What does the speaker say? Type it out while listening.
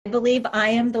I believe I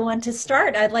am the one to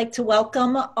start. I'd like to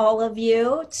welcome all of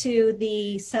you to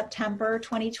the September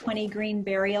 2020 Green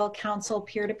Burial Council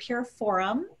Peer-to-Peer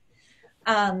Forum.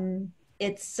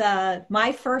 It's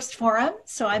my first forum,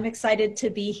 so I'm excited to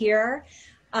be here.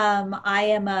 I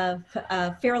am a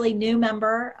fairly new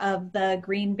member of the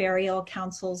Green Burial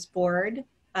Council's board,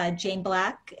 Jane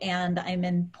Black, and I'm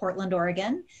in Portland,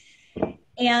 Oregon.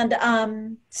 And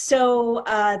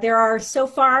there are so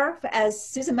far, as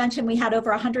Susan mentioned, we had over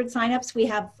 100 signups. We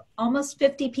have almost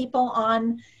 50 people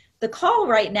on the call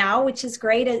right now, which is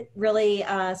great. It really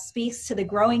speaks to the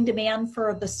growing demand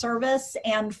for the service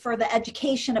and for the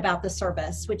education about the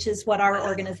service, which is what our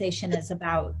organization is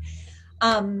about.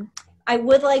 I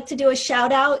would like to do a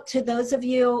shout out to those of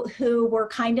you who were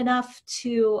kind enough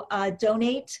to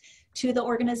donate to the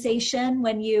organization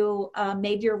when you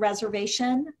made your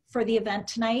reservation for the event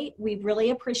tonight. We really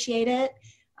appreciate it.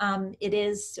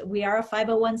 We are a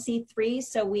 501c3,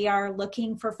 so we are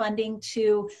looking for funding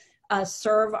to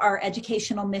serve our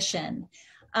educational mission.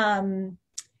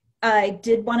 I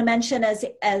did want to mention,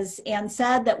 as Anne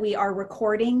said, that we are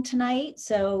recording tonight,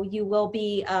 so you will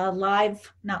be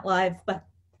not live, but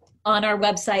on our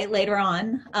website later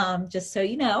on, just so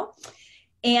you know.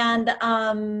 And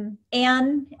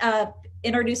Anne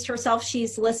introduced herself.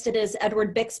 She's listed as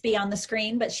Edward Bixby on the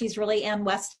screen, but she's really Ann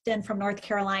Weston from North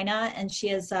Carolina, and she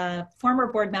is a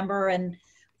former board member and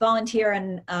volunteer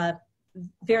and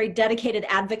very dedicated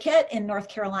advocate in North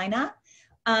Carolina.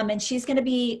 And she's going to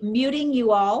be muting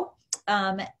you all,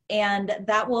 and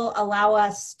that will allow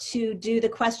us to do the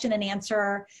question and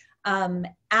answer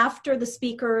after the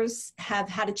speakers have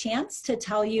had a chance to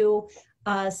tell you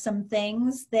some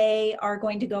things. They are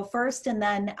going to go first, and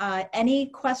then any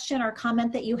question or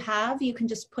comment that you have, you can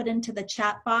just put into the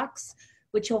chat box,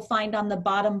 which you'll find on the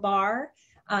bottom bar.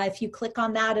 If you click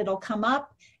on that, it'll come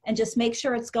up, and just make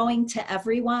sure it's going to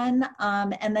everyone.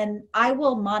 And then I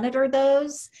will monitor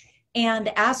those and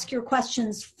ask your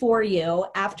questions for you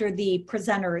after the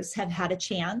presenters have had a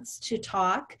chance to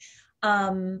talk.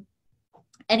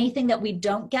 Anything that we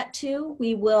don't get to,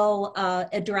 we will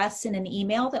address in an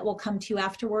email that will come to you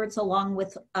afterwards, along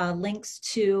with links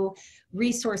to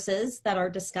resources that are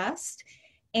discussed.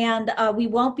 And we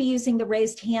won't be using the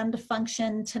raised hand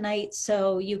function tonight,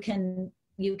 so you can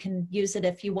use it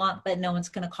if you want, but no one's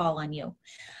going to call on you.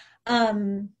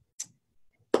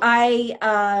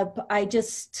 I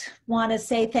just want to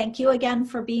say thank you again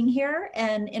for being here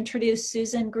and introduce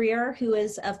Susan Greer, who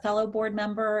is a fellow board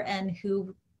member and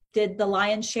who did the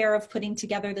lion's share of putting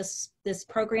together this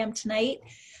program tonight.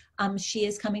 She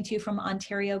is coming to you from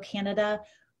Ontario, Canada,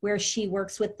 where she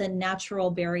works with the Natural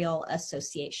Burial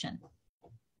Association.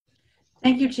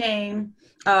 Thank you, Jane.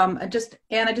 Anne, I just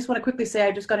want to quickly say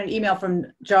I just got an email from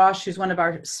Josh, who's one of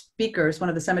our speakers, one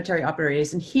of the cemetery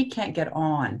operators, and he can't get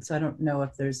on. So I don't know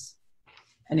if there's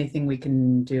anything we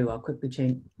can do. I'll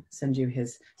quickly send you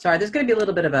his. Sorry, there's going to be a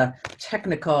little bit of a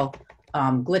technical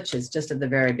glitches just at the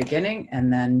very beginning,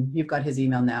 and then you've got his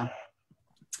email now.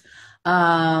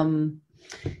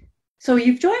 So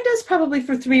you've joined us probably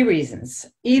for three reasons.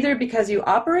 Either because you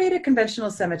operate a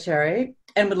conventional cemetery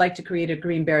and would like to create a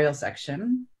green burial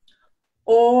section,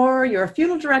 or you're a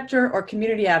funeral director or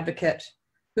community advocate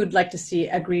who'd like to see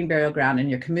a green burial ground in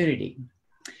your community.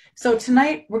 So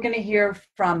tonight we're going to hear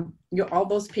from all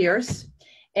those peers,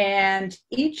 and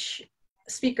each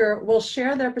speaker will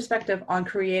share their perspective on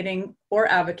creating or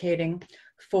advocating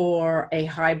for a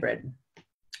hybrid.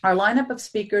 Our lineup of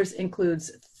speakers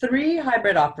includes 3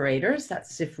 hybrid operators,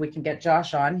 that's if we can get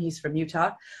Josh on, he's from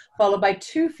Utah, followed by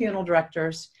 2 funeral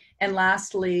directors, and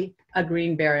lastly, a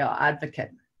green burial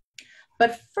advocate.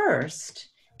 But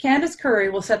first, Candace Curry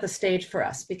will set the stage for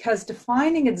us, because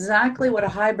defining exactly what a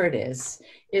hybrid is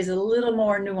a little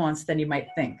more nuanced than you might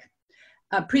think.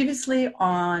 Previously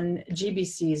on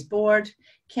GBC's board,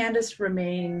 Candace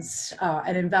remains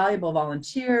an invaluable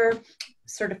volunteer,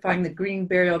 certifying the green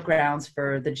burial grounds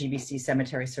for the GBC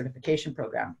Cemetery Certification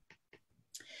Program.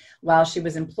 While she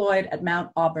was employed at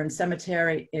Mount Auburn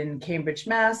Cemetery in Cambridge,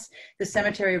 Mass., the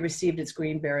cemetery received its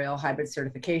green burial hybrid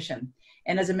certification.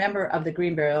 And as a member of the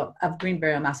Green Burial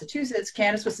Massachusetts,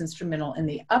 Candace was instrumental in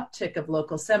the uptick of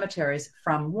local cemeteries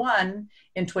from 1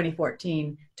 in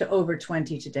 2014 to over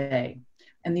 20 today.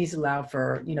 And these allow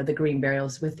for, the green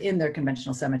burials within their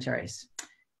conventional cemeteries.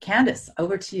 Candace,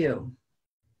 over to you.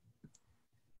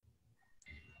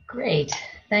 Great,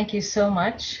 thank you so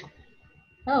much.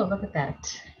 Oh, look at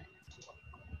that.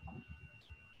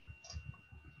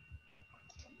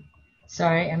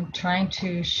 Sorry, I'm trying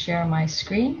to share my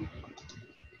screen.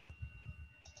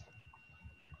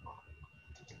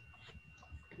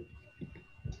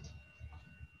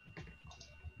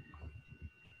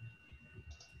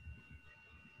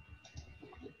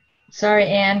 Sorry,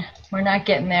 Anne, we're not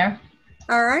getting there.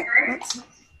 All right,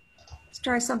 let's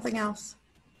try something else.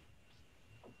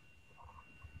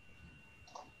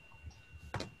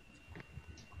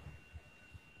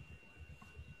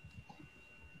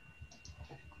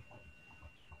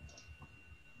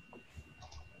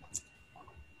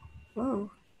 Whoa.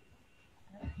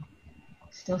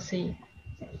 Still see.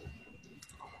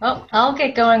 Oh, I'll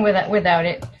get going without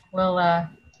it. We'll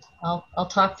I'll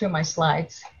talk through my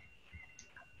slides.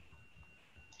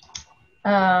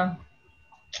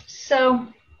 So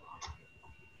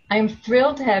I'm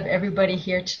thrilled to have everybody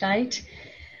here tonight.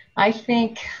 I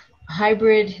think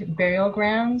hybrid burial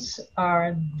grounds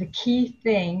are the key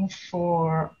thing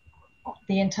for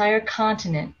the entire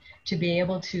continent to be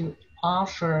able to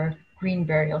offer green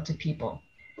burial to people.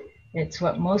 It's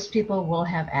what most people will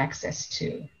have access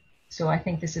to. So I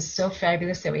think this is so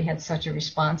fabulous that we had such a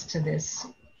response to this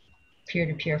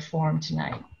peer-to-peer forum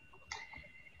tonight.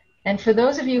 And for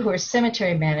those of you who are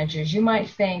cemetery managers, you might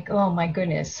think, oh my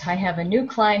goodness, I have a new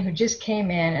client who just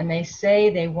came in and they say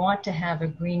they want to have a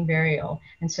green burial.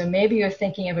 And so maybe you're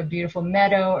thinking of a beautiful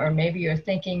meadow, or maybe you're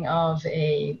thinking of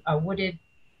a wooded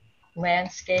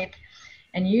landscape,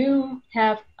 and you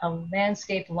have a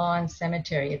landscape lawn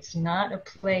cemetery. It's not a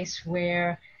place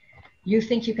where you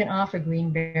think you can offer green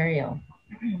burial.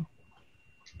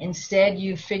 Instead,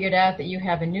 you've figured out that you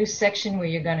have a new section where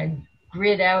you're going to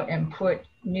grid out and put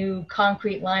new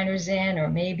concrete liners in, or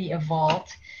maybe a vault.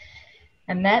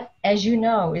 And that, as you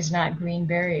know, is not green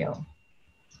burial.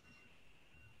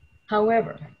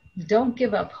 However, don't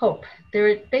give up hope. There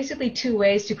are basically two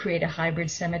ways to create a hybrid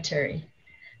cemetery.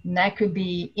 And that could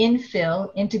be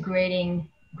infill, integrating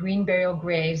green burial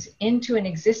graves into an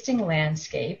existing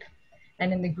landscape.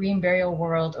 And in the green burial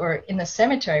world, or in the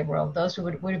cemetery world, those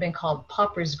would have been called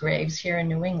paupers' graves here in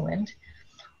New England.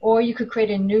 Or you could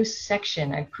create a new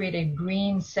section, create a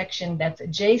green section that's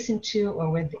adjacent to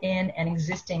or within an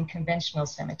existing conventional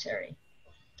cemetery.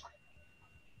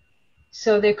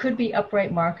 So there could be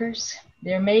upright markers.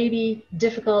 There may be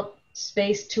difficult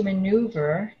space to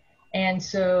maneuver. And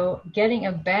so getting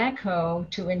a backhoe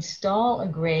to install a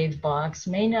grave box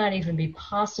may not even be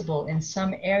possible in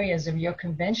some areas of your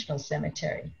conventional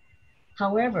cemetery.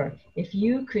 However, if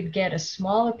you could get a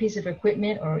smaller piece of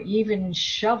equipment or even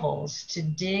shovels to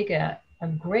dig a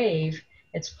grave,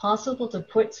 it's possible to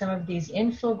put some of these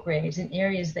infill graves in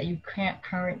areas that you can't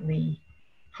currently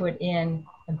put in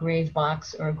a grave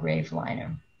box or a grave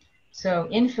liner. So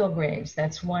infill graves,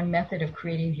 that's one method of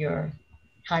creating your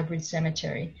hybrid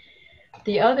cemetery.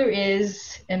 The other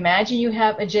is, imagine you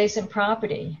have adjacent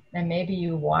property, and maybe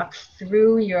you walk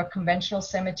through your conventional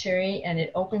cemetery and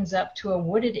it opens up to a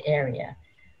wooded area.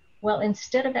 Well,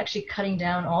 instead of actually cutting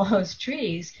down all those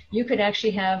trees, you could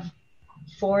actually have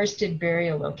forested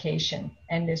burial location.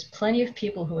 And there's plenty of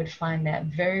people who would find that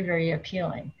very, very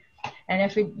appealing. And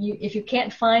if you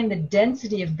can't find the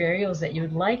density of burials that you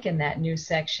would like in that new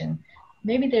section,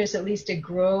 maybe there's at least a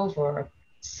grove or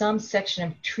some section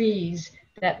of trees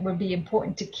that would be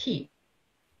important to keep.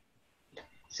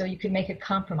 So you can make a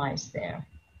compromise there.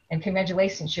 And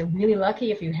congratulations, you're really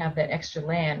lucky if you have that extra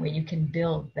land where you can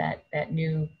build that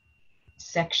new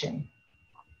section.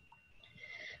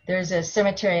 There's a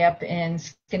cemetery up in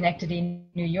Schenectady,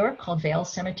 New York called Vale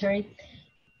Cemetery.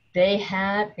 They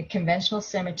had a conventional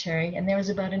cemetery, and there was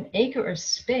about an acre of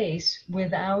space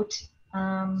without,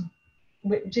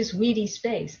 just weedy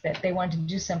space that they wanted to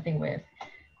do something with.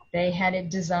 They had it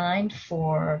designed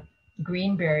for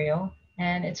green burial,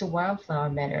 and it's a wildflower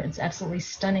meadow. It's absolutely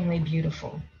stunningly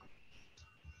beautiful.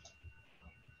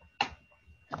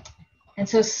 And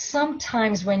so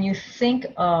sometimes when you think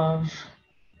of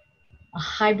a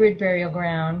hybrid burial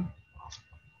ground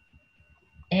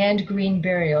and green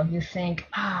burial, you think,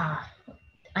 I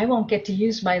won't get to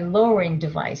use my lowering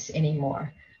device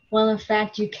anymore. Well, in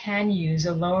fact, you can use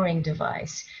a lowering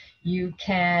device. You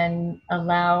can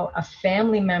allow a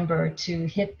family member to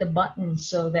hit the button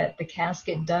so that the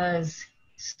casket does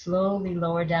slowly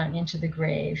lower down into the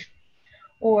grave.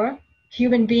 Or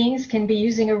human beings can be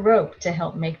using a rope to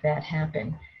help make that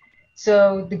happen.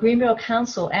 So the Green Burial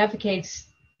Council advocates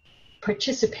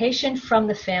participation from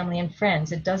the family and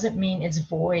friends. It doesn't mean it's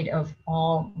void of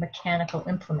all mechanical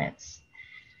implements.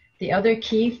 The other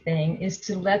key thing is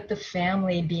to let the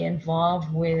family be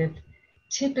involved with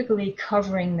typically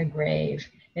covering the grave.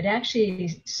 It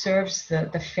actually serves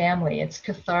the family. It's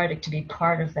cathartic to be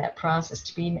part of that process,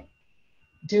 to be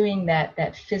doing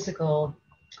that physical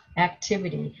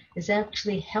activity is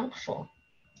actually helpful.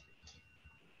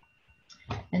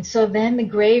 And so then the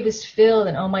grave is filled,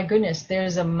 and oh my goodness,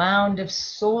 there's a mound of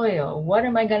soil. What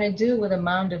am I going to do with a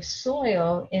mound of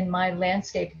soil in my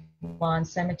landscape lawn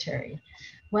cemetery.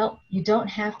 Well, you don't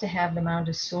have to have the mound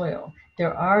of soil.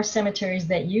 There are cemeteries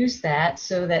that use that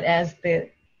so that as the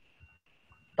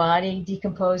body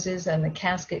decomposes and the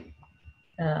casket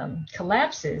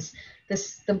collapses,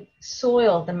 the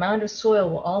soil, the mound of soil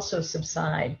will also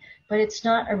subside. But it's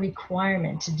not a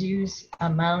requirement to do a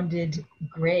mounded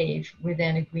grave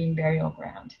within a green burial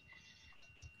ground.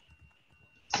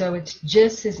 So it's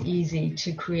just as easy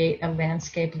to create a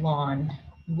landscape lawn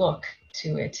look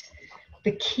to it.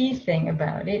 The key thing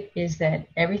about it is that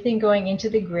everything going into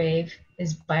the grave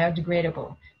is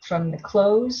biodegradable. From the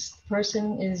clothes the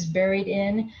person is buried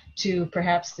in, to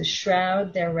perhaps the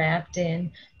shroud they're wrapped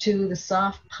in, to the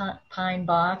soft pine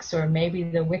box, or maybe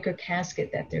the wicker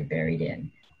casket that they're buried in.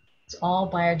 It's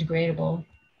all biodegradable.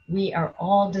 We are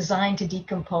all designed to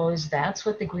decompose. That's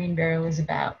what the green burial is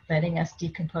about, letting us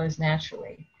decompose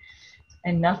naturally.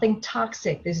 And nothing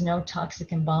toxic. There's no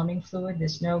toxic embalming fluid.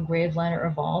 There's no grave liner or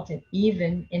vault. And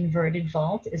even inverted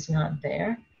vault is not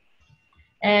there.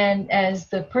 And as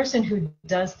the person who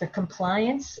does the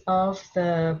compliance of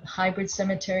the hybrid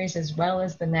cemeteries as well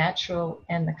as the natural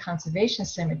and the conservation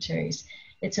cemeteries,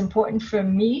 it's important for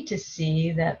me to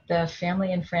see that the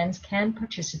family and friends can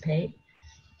participate,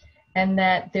 and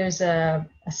that there's a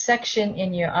section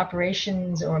in your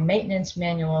operations or maintenance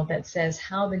manual that says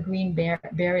how the green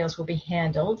burials will be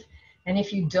handled. And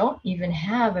if you don't even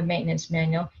have a maintenance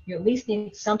manual, you at least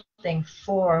need something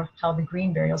for how the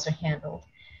green burials are handled.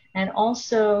 And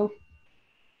also,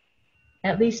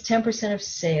 at least 10% of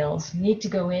sales need to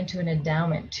go into an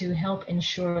endowment to help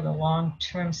ensure the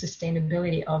long-term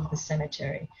sustainability of the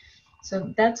cemetery.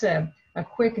 So that's a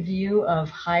quick view of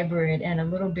hybrid and a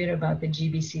little bit about the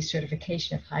GBC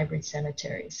certification of hybrid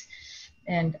cemeteries.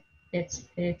 And it's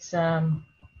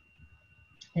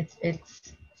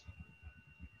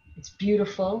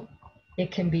beautiful.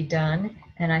 It can be done.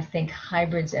 And I think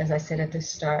hybrids, as I said at the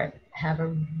start, have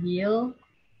a real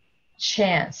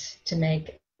chance to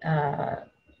make a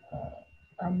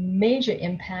major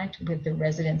impact with the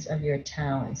residents of your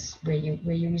towns where you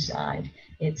reside.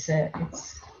 It's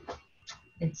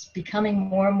becoming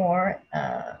more and more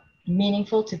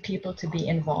meaningful to people to be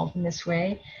involved in this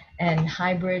way, and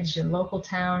hybrids, your local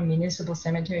town, municipal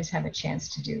cemeteries have a chance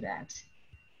to do that.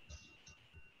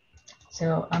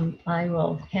 So I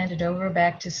will hand it over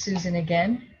back to Susan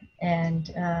again.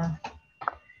 And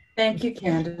thank you,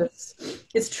 Candace.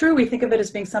 It's true, we think of it as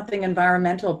being something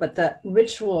environmental, but the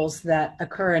rituals that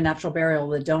occur in natural burial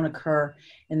that don't occur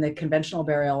in the conventional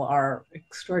burial are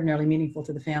extraordinarily meaningful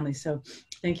to the family. So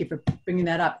thank you for bringing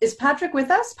that up. Is Patrick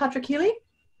with us? Patrick Healy?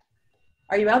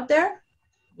 Are you out there?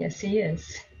 Yes, he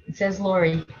is. It says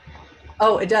Lori.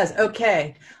 Oh, it does.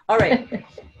 Okay. All right.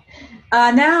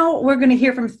 Now we're going to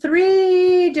hear from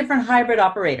 3 different hybrid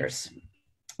operators.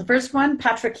 The first one,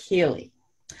 Patrick Healy.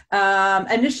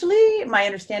 Initially, my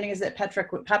understanding is that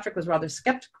Patrick was rather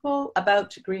skeptical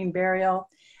about green burial,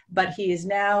 but he is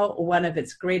now one of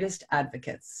its greatest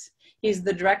advocates. He's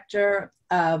the director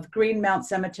of Greenmount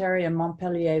Cemetery in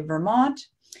Montpelier, Vermont,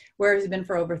 where he's been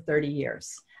for over 30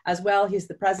 years. As well, he's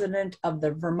the president of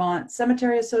the Vermont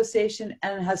Cemetery Association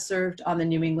and has served on the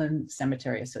New England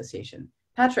Cemetery Association.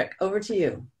 Patrick, over to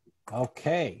you.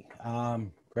 Okay,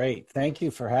 great. Thank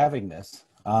you for having this.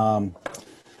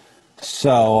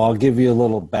 So I'll give you a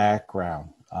little background.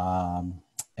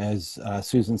 As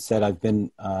Susan said, I've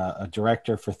been a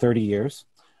director for 30 years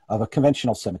of a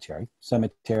conventional cemetery.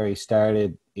 Cemetery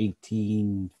started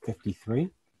 1853,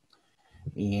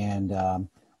 and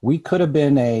we could have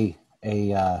been a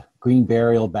green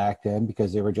burial back then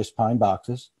because they were just pine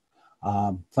boxes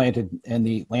planted, and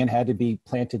the land had to be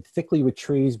planted thickly with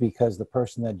trees because the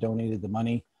person that donated the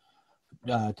money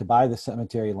to buy the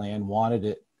cemetery land wanted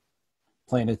it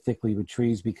planted thickly with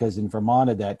trees, because in Vermont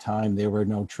at that time there were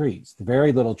no trees,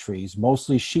 very little trees,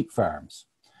 mostly sheep farms.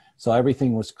 So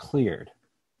everything was cleared.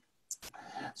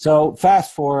 So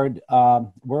fast forward,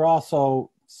 we're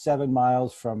also 7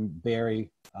 miles from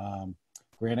Barrie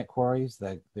granite quarries,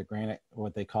 the granite,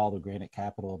 what they call the granite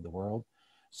capital of the world.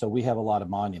 So we have a lot of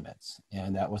monuments,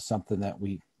 and that was something that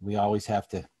we always have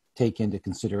to take into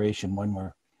consideration when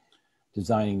we're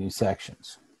designing new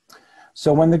sections.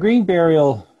 So when the green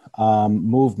burial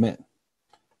movement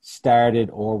started,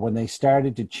 or when they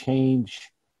started to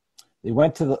change, they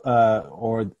went to the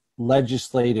or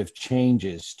legislative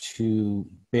changes to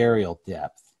burial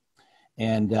depth.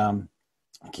 And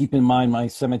keep in mind, my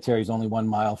cemetery is only 1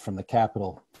 mile from the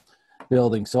Capitol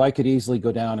building, so I could easily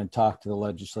go down and talk to the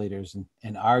legislators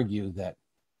and argue that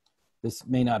this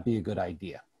may not be a good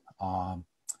idea.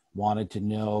 Wanted to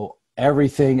know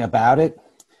everything about it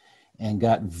and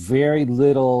got very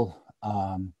little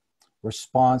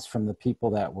response from the people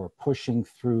that were pushing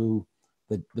through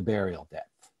the burial depth.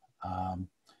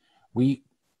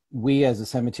 We as a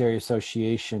cemetery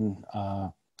association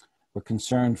were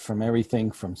concerned from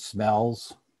everything from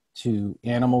smells to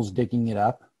animals digging it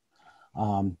up.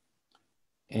 So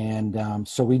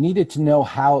we needed to know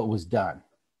how it was done.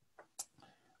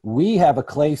 We have a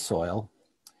clay soil,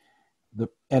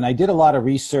 and I did a lot of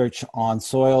research on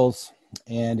soils,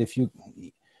 and if you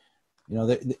know,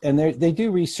 they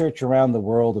do research around the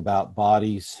world about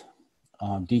bodies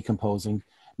decomposing,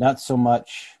 not so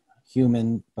much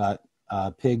human, but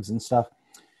pigs and stuff.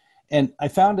 And I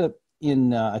found it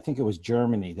in, I think it was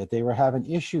Germany, that they were having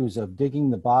issues of digging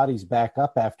the bodies back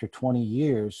up after 20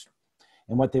 years.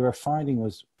 And what they were finding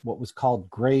was what was called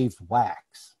grave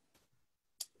wax.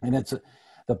 And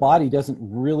the body doesn't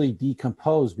really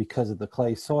decompose because of the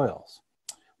clay soils.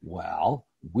 Well,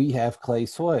 we have clay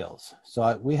soils.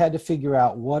 So we had to figure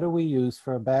out, what do we use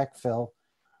for a backfill?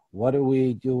 What are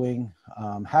we doing?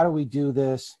 How do we do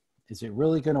this? Is it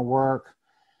really going to work?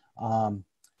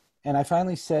 And I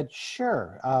finally said,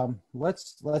 sure,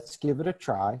 let's give it a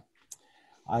try.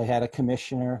 I had a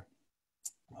commissioner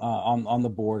on the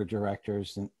board of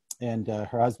directors, and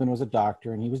her husband was a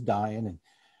doctor, and he was dying, and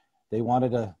they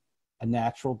wanted a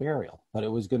natural burial, but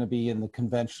it was going to be in the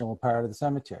conventional part of the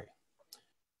cemetery.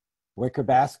 Wicker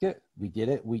basket, we did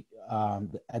it.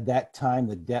 At that time,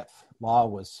 the depth law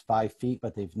was 5 feet,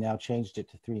 but they've now changed it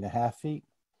to 3.5 feet.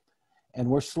 And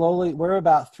we're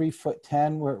about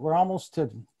 3'10". We're almost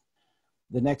to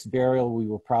the next burial we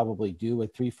will probably do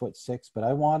at 3'6", but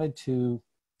I wanted to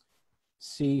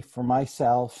see for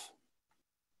myself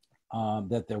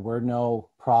that there were no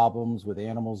problems with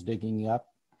animals digging up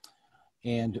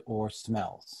and or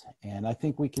smells. And I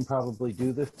think we can probably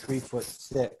do the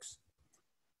 3'6"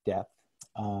 depth.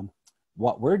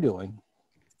 What we're doing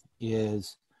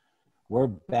is we're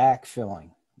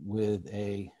backfilling with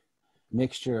a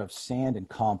mixture of sand and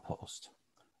compost,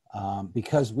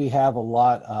 because we have a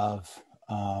lot of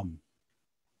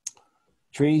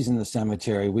trees in the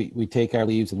cemetery. We take our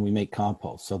leaves and we make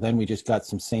compost. So then we just got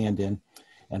some sand in,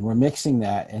 and we're mixing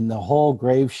that, and the whole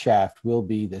grave shaft will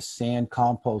be this sand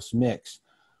compost mix.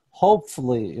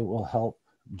 Hopefully it will help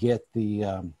get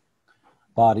the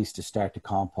bodies to start to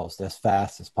compost as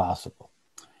fast as possible.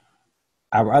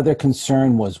 Our other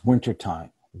concern was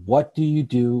wintertime. What do you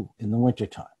do in the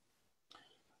wintertime?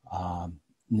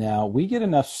 Now, we get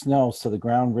enough snow so the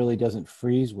ground really doesn't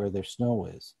freeze where their snow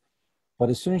is. But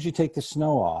as soon as you take the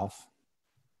snow off,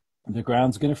 the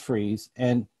ground's going to freeze.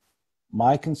 And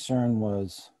my concern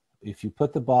was, if you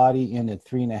put the body in at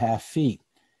 3.5 feet,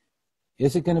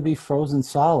 is it going to be frozen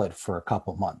solid for a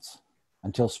couple months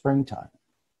until springtime?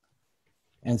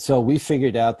 And so we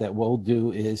figured out that what we'll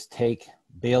do is take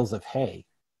bales of hay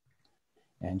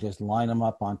and just line them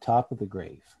up on top of the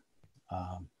grave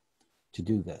to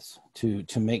do this, to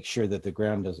make sure that the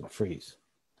ground doesn't freeze.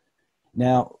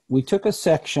 Now, we took a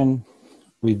section,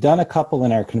 we've done a couple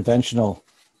in our conventional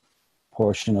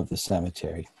portion of the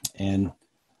cemetery, and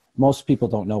most people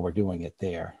don't know we're doing it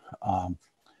there.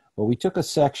 But we took a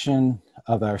section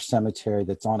of our cemetery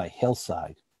that's on a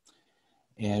hillside,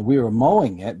 and we were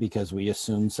mowing it because we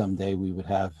assumed someday we would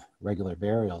have regular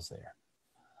burials there.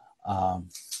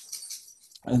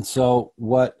 And so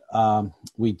what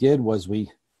we did was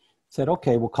we said,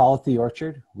 okay, we'll call it the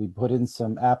orchard. We put in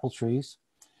some apple trees,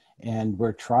 and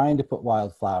we're trying to put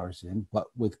wildflowers in. But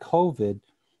with COVID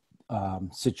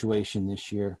situation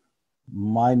this year,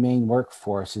 my main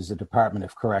workforce is the Department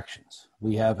of Corrections.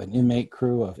 We have an inmate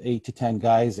crew of 8 to 10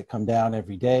 guys that come down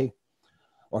every day,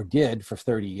 or did for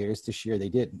 30 years. This year they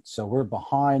didn't. So we're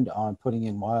behind on putting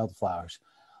in wildflowers.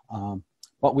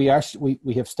 But we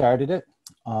have started it.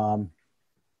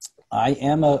 I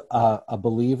am a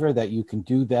believer that you can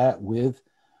do that with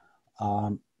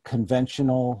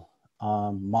conventional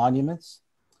monuments.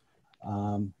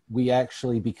 We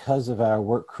actually, because of our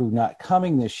work crew not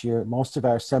coming this year, most of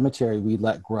our cemetery we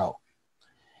let grow.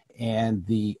 And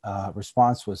the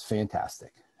response was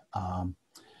fantastic.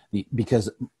 Because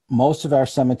most of our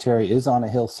cemetery is on a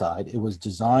hillside. It was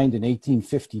designed in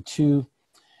 1852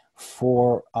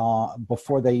 for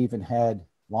before they even had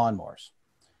lawnmowers.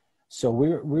 So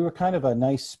we were kind of a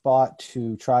nice spot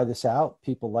to try this out.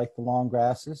 People like the long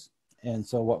grasses. And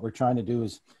so what we're trying to do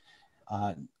is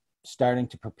starting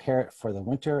to prepare it for the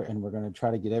winter, and we're going to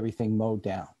try to get everything mowed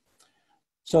down.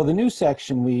 So the new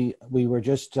section, we were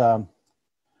just,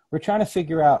 we're trying to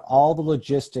figure out all the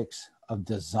logistics of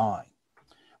design.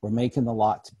 We're making the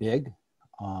lots big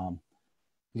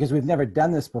because we've never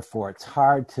done this before. It's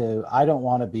hard to, I don't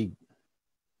want to be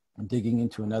digging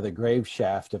into another grave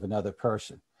shaft of another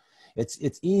person.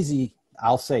 It's easy.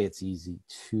 I'll say it's easy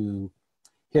to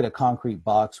hit a concrete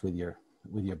box with your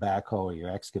backhoe or your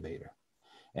excavator,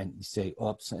 and you say,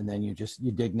 oops, and then you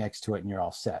dig next to it and you're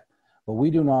all set. But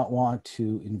we do not want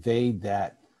to invade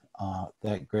that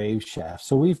grave shaft.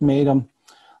 So we've made them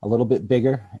a little bit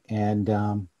bigger,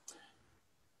 and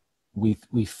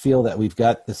we feel that we've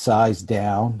got the size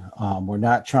down. We're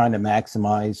not trying to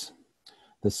maximize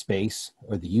the space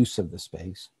or the use of the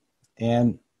space.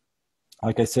 And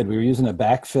like I said, we were using a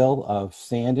backfill of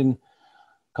sand and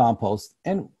compost,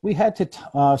 and we had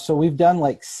to, so we've done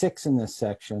like 6 in this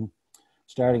section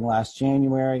starting last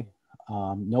January.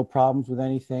 No problems with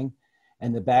anything.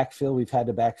 And the backfill, we've had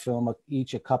to backfill them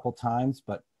each a couple times,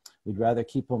 but we'd rather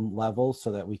keep them level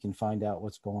so that we can find out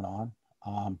what's going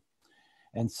on.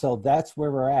 And so that's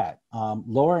where we're at.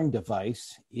 Lowering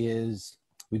device is,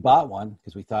 we bought one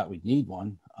because we thought we'd need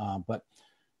one, but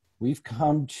we've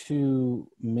come to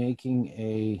making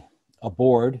a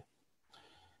board.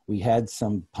 We had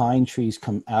some pine trees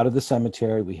come out of the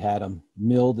cemetery. We had them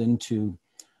milled into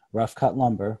rough cut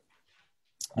lumber,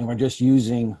 and we're just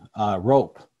using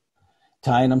rope,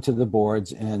 tying them to the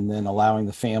boards, and then allowing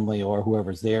the family or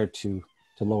whoever's there to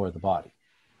lower the body.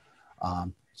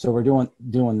 So we're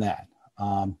doing that.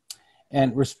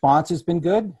 And response has been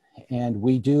good. And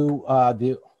we do,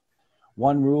 the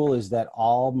one rule is that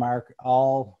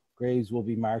all graves will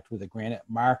be marked with a granite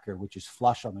marker, which is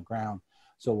flush on the ground.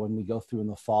 So when we go through in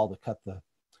the fall to cut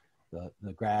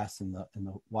the grass and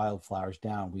the wildflowers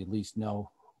down, we at least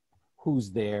know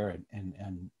who's there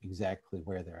and exactly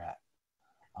where they're at.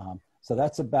 So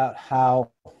that's about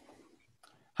how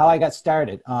I got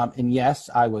started. And yes,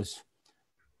 I was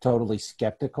totally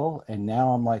skeptical, and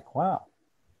now I'm like, wow,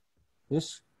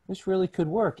 this really could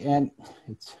work. And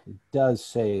it does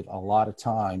save a lot of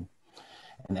time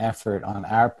and effort on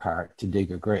our part to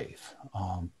dig a grave.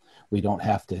 We don't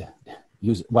have to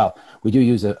use, well, we do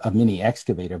use a mini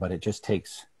excavator, but it just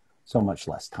takes so much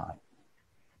less time.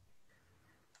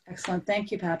 Excellent.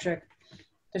 Thank you, Patrick.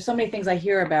 There's so many things I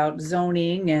hear about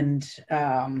zoning and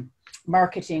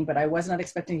marketing, but I was not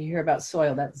expecting to hear about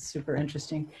soil. That's super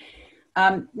interesting.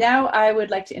 Now I would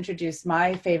like to introduce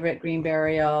my favorite green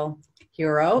burial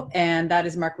hero, and that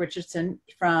is Mark Richardson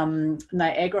from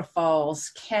Niagara Falls,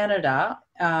 Canada.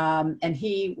 And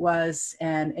he was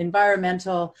an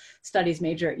environmental studies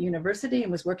major at university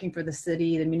and was working for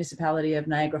the municipality of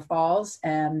Niagara Falls,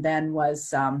 and then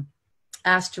was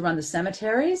asked to run the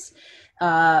cemeteries.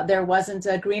 There wasn't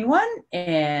a green one,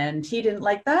 and he didn't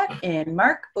like that. And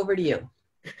Mark, over to you.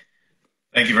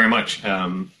 Thank you very much.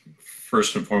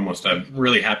 First and foremost, I'm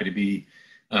really happy to be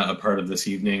a part of this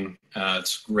evening.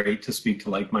 It's great to speak to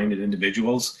like-minded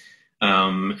individuals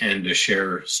and to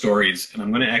share stories. And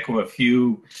I'm going to echo a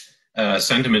few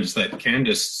sentiments that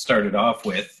Candace started off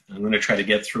with. I'm going to try to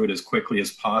get through it as quickly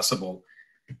as possible.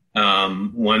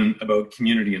 One about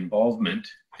community involvement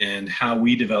and how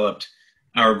we developed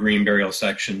our green burial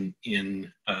section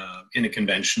in a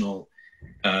conventional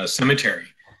cemetery.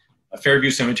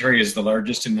 Fairview Cemetery is the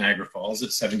largest in Niagara Falls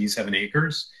at 77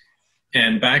 acres.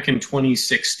 And back in before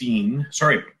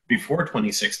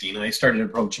 2016, I started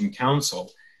approaching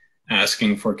council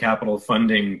asking for capital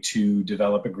funding to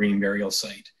develop a green burial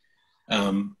site.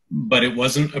 But it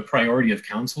wasn't a priority of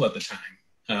council at the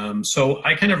time. So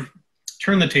I kind of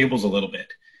turned the tables a little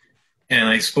bit, and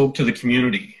I spoke to the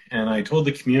community, and I told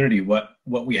the community what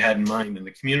we had in mind, and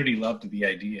the community loved the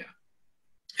idea.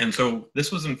 And so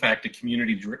this was, in fact, a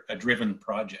community-driven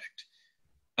project.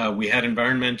 We had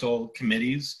environmental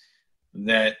committees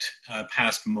that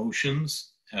passed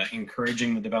motions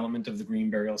encouraging the development of the green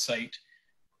burial site.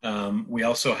 We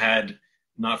also had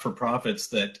not-for-profits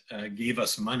that gave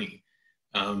us money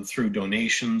through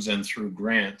donations and through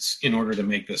grants in order to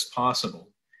make this possible.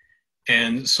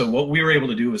 And so what we were able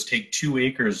to do was take 2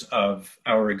 acres of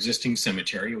our existing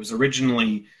cemetery. It was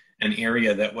originally an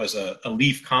area that was a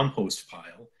leaf compost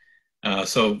pile.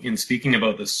 So in speaking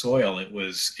about the soil, it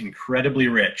was incredibly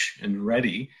rich and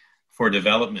ready for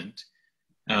development.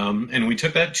 And we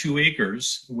took that 2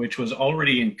 acres, which was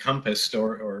already encompassed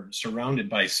or surrounded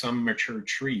by some mature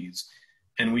trees.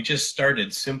 And we just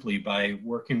started simply by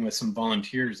working with some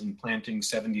volunteers and planting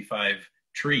 75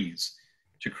 trees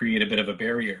to create a bit of a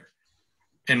barrier.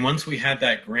 And once we had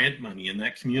that grant money and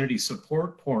that community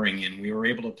support pouring in, we were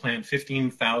able to plant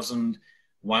 15,000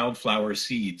 wildflower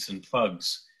seeds and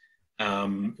plugs,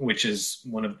 which is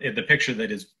one of the picture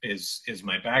that is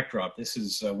my backdrop. This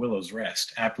is Willow's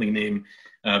Rest, aptly named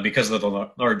because of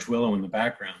the large willow in the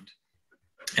background.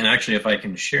 And actually, if I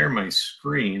can share my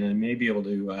screen, I may be able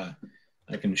to,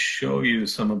 I can show you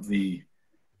some of the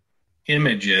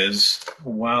images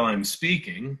while I'm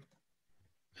speaking.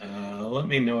 Let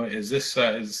me know, is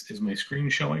my screen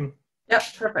showing? Yep,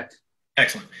 perfect.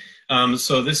 Excellent.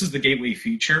 So this is the gateway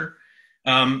feature.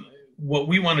 What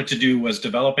we wanted to do was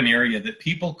develop an area that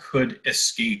people could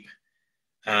escape,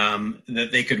 that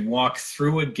they could walk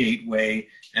through a gateway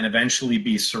and eventually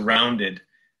be surrounded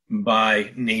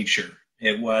by nature.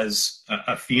 It was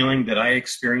a feeling that I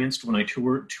experienced when I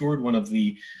toured one of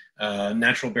the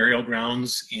natural burial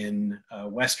grounds in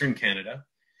Western Canada,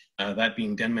 that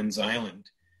being Denman's Island.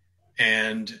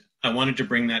 And I wanted to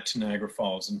bring that to Niagara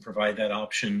Falls and provide that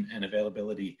option and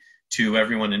availability to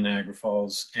everyone in Niagara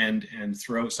Falls and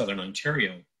throughout Southern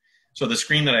Ontario. So the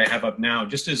screen that I have up now,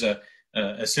 just as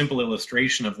a simple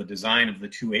illustration of the design of the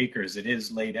 2 acres, it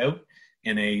is laid out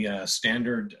in a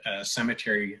standard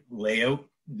cemetery layout.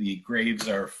 The graves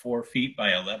are 4 feet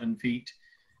by 11 feet.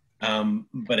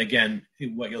 But again,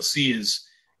 what you'll see is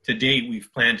to date,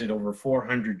 we've planted over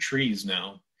 400 trees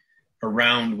now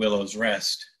around Willow's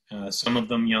Rest. Some of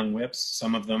them young whips,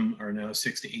 some of them are now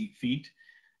 6 to 8 feet.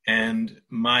 And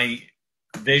my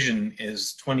vision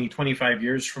is 20, 25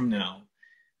 years from now,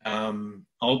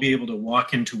 I'll be able to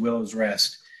walk into Willow's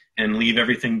Rest and leave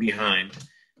everything behind.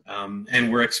 And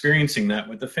we're experiencing that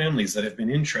with the families that have been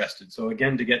interested. So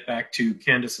again, to get back to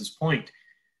Candace's point,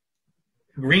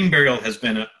 green burial has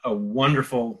been a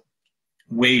wonderful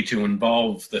way to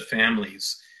involve the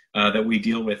families that we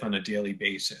deal with on a daily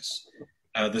basis.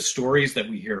 The stories that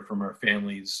we hear from our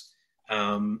families,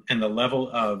 and the level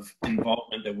of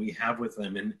involvement that we have with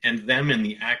them and them in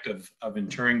the act of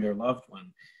interring their loved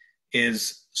one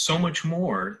is so much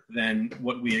more than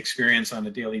what we experience on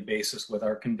a daily basis with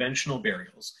our conventional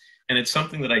burials. And it's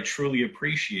something that I truly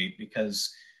appreciate,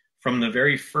 because from the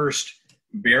very first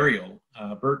burial,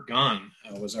 Bert Gahn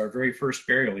was our very first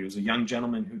burial. He was a young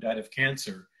gentleman who died of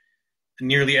cancer.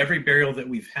 Nearly every burial that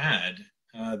we've had,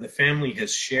 the family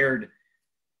has shared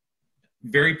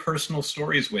very personal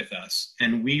stories with us,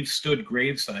 and we've stood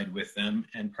graveside with them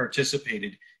and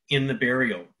participated in the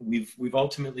burial. We've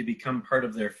ultimately become part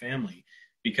of their family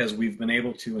because we've been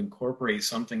able to incorporate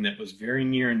something that was very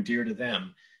near and dear to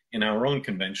them in our own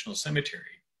conventional cemetery.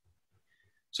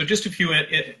 So just a few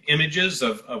images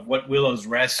of what Willow's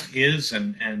Rest is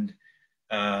and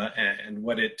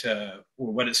what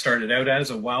it started out as,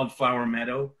 a wildflower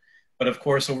meadow. But of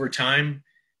course, over time,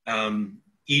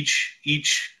 each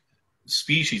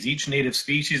native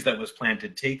species that was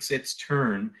planted takes its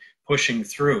turn pushing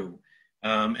through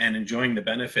and enjoying the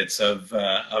benefits of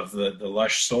the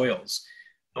lush soils.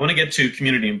 I want to get to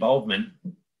community involvement.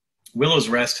 Willow's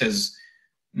Rest has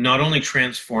not only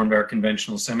transformed our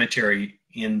conventional cemetery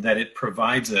in that it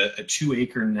provides a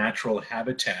 2-acre natural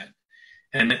habitat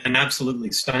and an absolutely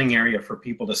stunning area for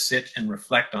people to sit and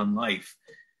reflect on life,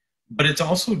 but it's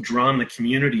also drawn the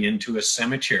community into a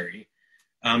cemetery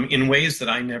in ways that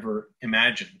I never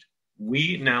imagined.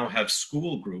 We now have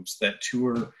school groups that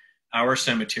tour our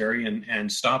cemetery and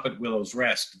stop at Willow's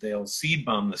Rest. They'll seed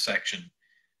bomb the section.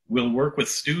 We'll work with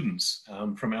students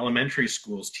from elementary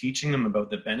schools, teaching them about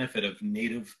the benefit of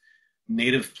native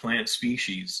plant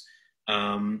species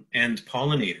and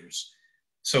pollinators.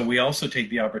 So we also take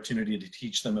the opportunity to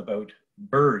teach them about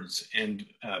birds and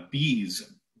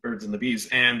bees, birds and the bees,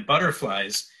 and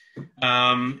butterflies.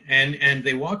 And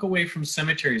they walk away from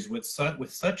cemeteries with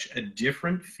such a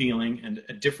different feeling and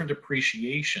a different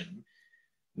appreciation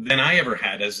than I ever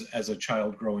had as a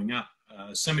child growing up.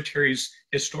 Cemeteries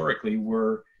historically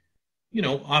were,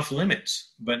 off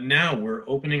limits, but now we're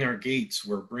opening our gates.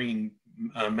 We're bringing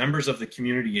members of the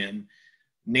community in,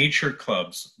 nature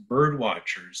clubs, bird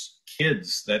watchers,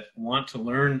 kids that want to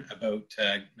learn about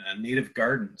native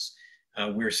gardens.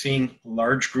 We're seeing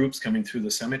large groups coming through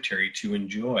the cemetery to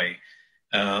enjoy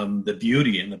the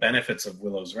beauty and the benefits of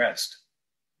Willow's Rest.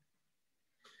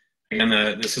 And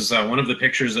this is one of the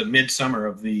pictures at midsummer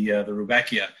of the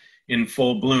Rudbeckia in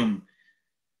full bloom.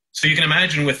 So you can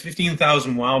imagine, with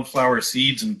 15,000 wildflower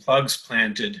seeds and plugs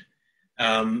planted,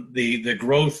 the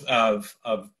growth of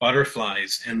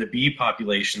butterflies and the bee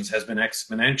populations has been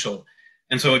exponential.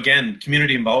 And so again,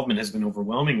 community involvement has been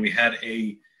overwhelming. We had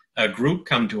a group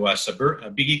come to us,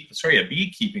 a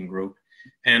beekeeping group,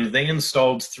 and they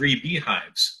installed 3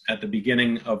 beehives at the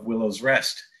beginning of Willow's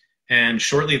Rest. And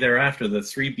shortly thereafter, the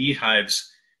 3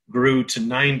 beehives grew to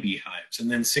 9 beehives,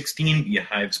 and then 16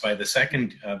 beehives by the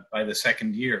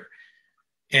second year.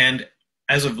 And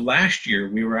as of last year,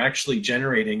 we were actually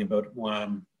generating about, I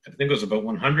think it was about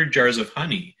 100 jars of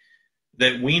honey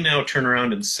that we now turn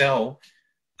around and sell,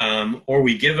 or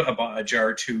we give a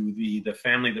jar to the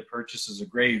family that purchases a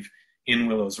grave in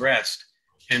Willow's Rest.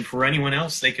 And for anyone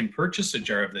else, they can purchase a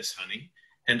jar of this honey,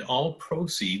 and all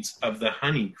proceeds of the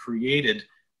honey created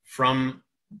from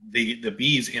the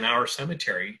bees in our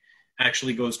cemetery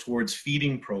actually goes towards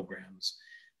feeding programs.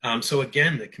 So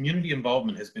again, the community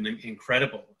involvement has been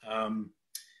incredible.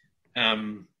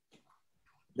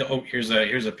 Here's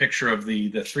a picture of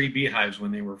the three beehives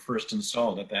when they were first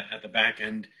installed at the back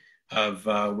end of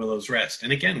Willow's Rest.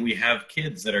 And again, we have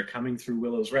kids that are coming through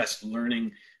Willow's Rest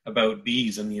learning about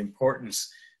bees and the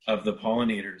importance of the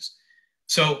pollinators.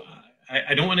 So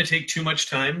I don't want to take too much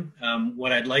time.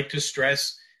 What I'd like to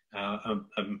stress, a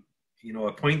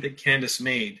point that Candace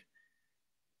made,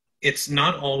 it's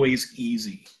not always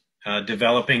easy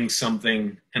developing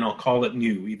something, and I'll call it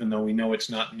new, even though we know it's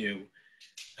not new.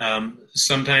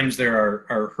 Sometimes there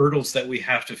are hurdles that we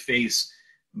have to face,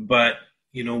 but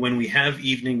when we have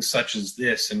evenings such as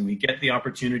this and we get the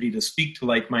opportunity to speak to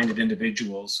like-minded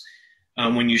individuals,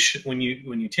 when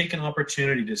you take an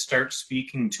opportunity to start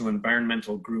speaking to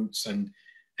environmental groups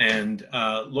and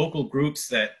local groups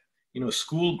that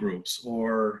school groups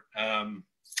or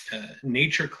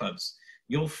nature clubs,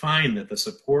 you'll find that the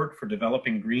support for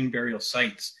developing green burial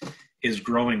sites is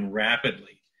growing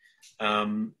rapidly.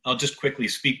 I'll just quickly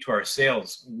speak to our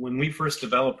sales. When we first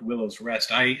developed Willow's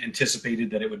Rest, I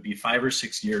anticipated that it would be 5 or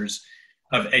 6 years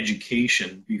of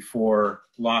education before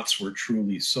lots were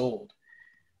truly sold.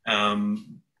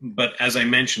 But as I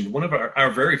mentioned, one of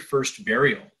our very first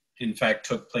burial, in fact,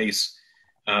 took place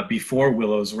before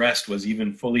Willow's Rest was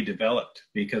even fully developed,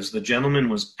 because the gentleman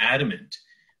was adamant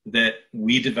that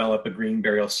we develop a green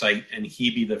burial site and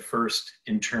he be the first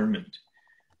interment.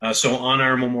 So on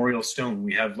our memorial stone,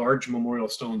 we have large memorial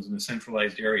stones in a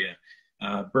centralized area.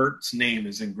 Bert's name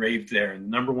is engraved there, and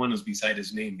number 1 is beside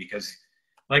his name because,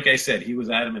 like I said, he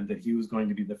was adamant that he was going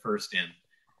to be the first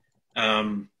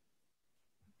in.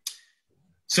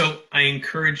 So I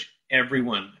encourage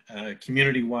everyone,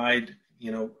 community-wide,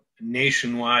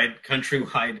 nationwide,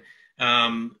 countrywide,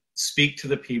 speak to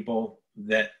the people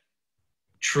that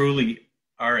truly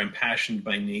are impassioned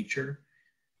by nature,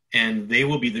 and they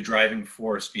will be the driving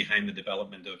force behind the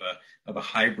development of a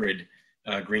hybrid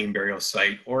green burial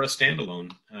site or a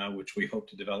standalone, which we hope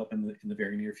to develop in the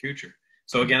very near future.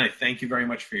 So again, I thank you very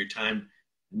much for your time.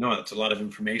 No, that's a lot of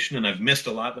information, and I've missed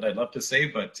a lot that I'd love to say,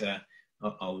 but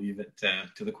I'll leave it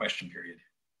to the question period.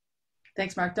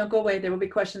 Thanks, Mark. Don't go away. There will be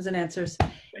questions and answers.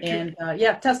 Thank you.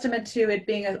 Yeah, testament to it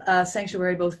being a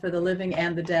sanctuary both for the living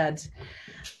and the dead.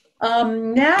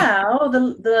 Now,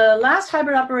 the last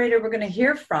hybrid operator we're going to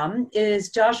hear from is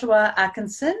Joshua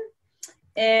Atkinson,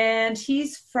 and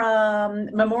he's from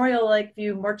Memorial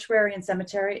Lakeview Mortuary and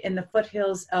Cemetery in the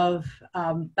foothills of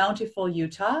Bountiful,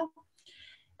 Utah.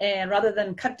 And rather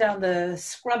than cut down the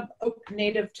scrub oak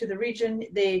native to the region,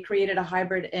 they created a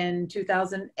hybrid in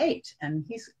 2008. And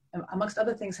he's, amongst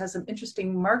other things, has some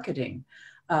interesting marketing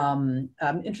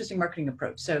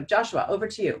approach. So Joshua, over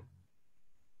to you.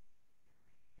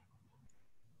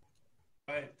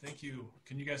 All right, thank you.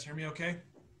 Can you guys hear me okay?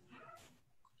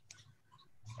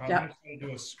 I'm Yeah. going to try to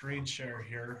do a screen share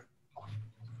here.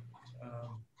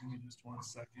 Give me just 1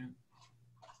 second.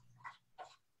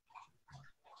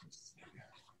 Let's see.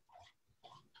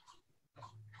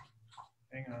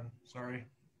 Hang on, sorry.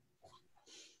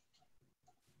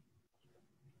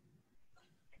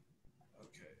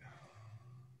 Okay.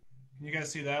 Can you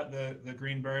guys see that, the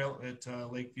green burial at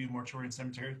Lakeview Mortuary and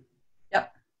Cemetery?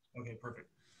 Yep. Okay, perfect.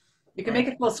 You can make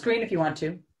it full screen if you want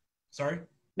to. Sorry?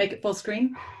 Make it full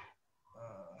screen.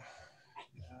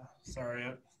 Yeah, sorry,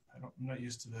 I'm not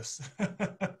used to this.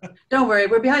 Don't worry,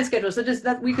 we're behind schedule, so just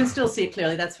that we can still see it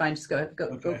clearly. That's fine. Just go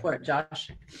for it,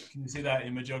 Josh. Can you see that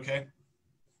image okay?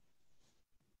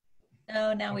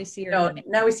 Oh, now we see your No, email.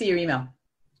 now we see your email.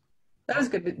 That was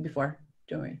good before.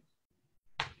 Don't worry.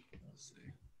 Let's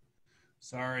see.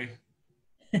 Sorry.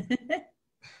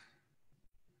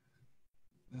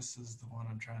 This is the one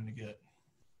I'm trying to get.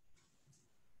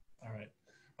 All right.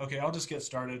 Okay, I'll just get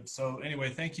started. So anyway,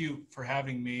 thank you for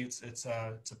having me. It's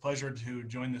a pleasure to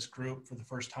join this group for the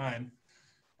first time.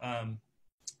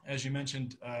 As you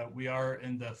mentioned, we are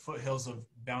in the foothills of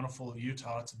Bountiful,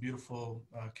 Utah. It's a beautiful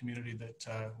community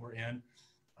that we're in.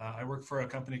 I work for a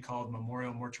company called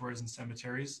Memorial Mortuaries and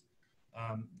Cemeteries.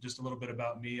 Just a little bit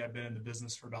about me. I've been in the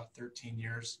business for about 13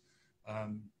 years.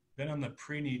 Been on the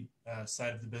pre-need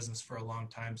side of the business for a long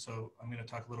time. So I'm going to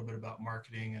talk a little bit about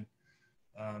marketing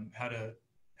and how to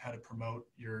promote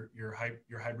your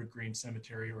hybrid green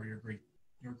cemetery or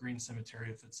your green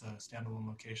cemetery if it's a standalone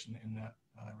location in that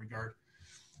regard.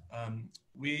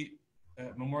 We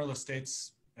at Memorial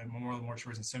Estates and Memorial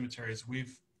Mortuaries and Cemeteries,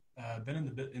 we've been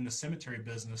in the cemetery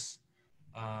business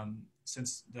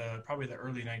since probably the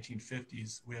early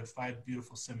 1950s. We have 5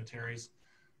 beautiful cemeteries,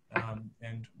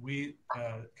 and we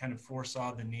kind of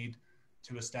foresaw the need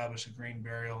to establish a green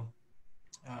burial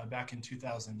back in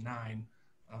 2009.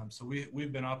 So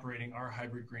we've been operating our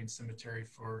hybrid green cemetery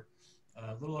for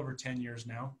a little over 10 years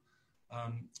now.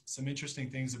 Some interesting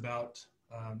things about,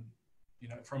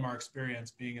 from our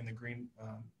experience being in the green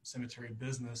cemetery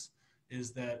business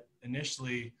is that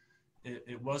initially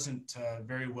it wasn't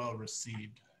very well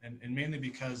received, and mainly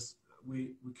because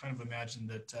we kind of imagined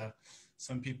that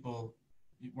some people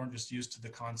weren't just used to the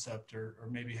concept or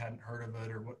maybe hadn't heard of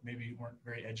it, or maybe weren't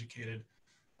very educated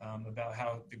about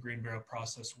how the green burial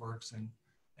process works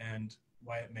and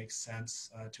why it makes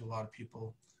sense to a lot of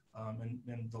people,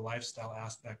 and the lifestyle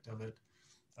aspect of it.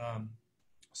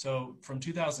 So from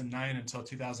 2009 until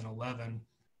 2011,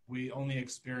 we only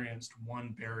experienced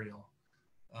one burial.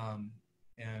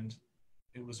 And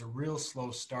it was a real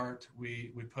slow start.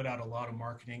 We put out a lot of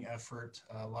marketing effort,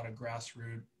 a lot of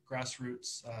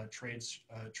grassroots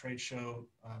trade show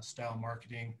style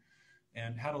marketing,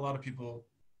 and had a lot of people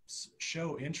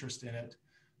show interest in it.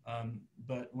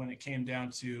 But when it came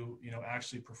down to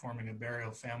actually performing a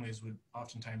burial, families would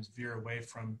oftentimes veer away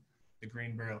from the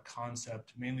green burial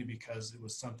concept, mainly because it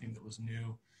was something that was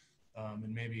new,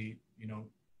 and maybe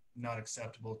not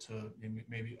acceptable to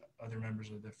maybe other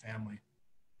members of their family.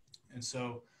 And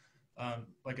so,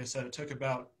 like I said, it took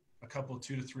about a couple,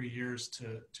 2 to 3 years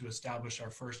to establish our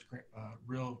first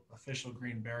real official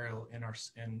green burial in our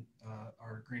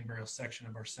green burial section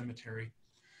of our cemetery.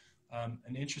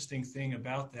 An interesting thing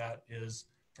about that is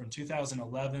from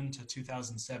 2011 to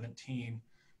 2017,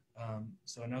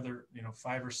 so another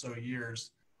 5 or so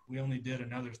years, we only did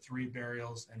another 3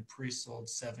 burials and pre-sold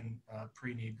 7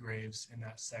 pre-need graves in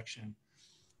that section.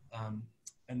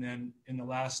 And then in the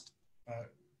last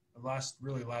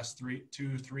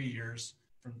 2-3 years,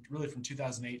 from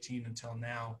 2018 until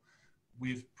now,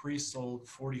 we've pre-sold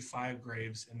 45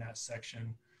 graves in that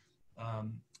section,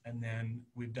 and then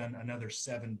we've done another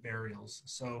 7 burials.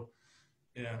 So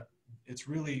it's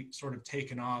really sort of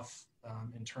taken off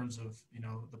in terms of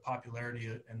the popularity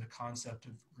and the concept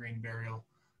of green burial,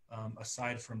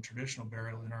 aside from traditional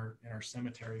burial in our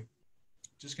cemetery.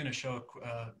 Just going to show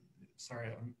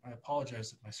sorry, I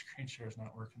apologize if my screen share is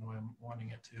not working the way I'm wanting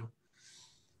it to.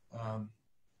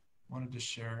 Wanted to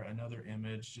share another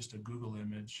image, just a Google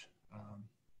image.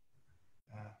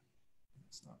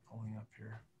 It's not pulling up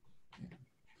here.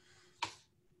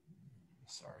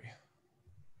 Sorry.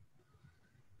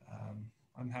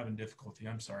 I'm having difficulty.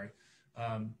 I'm sorry.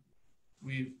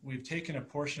 We've taken a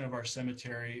portion of our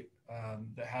cemetery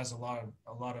that has a lot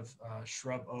of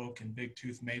shrub oak and big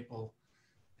tooth maple,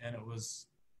 and it was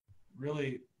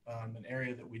really an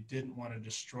area that we didn't want to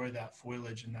destroy that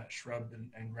foliage and that shrub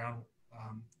and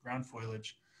ground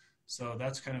foliage. So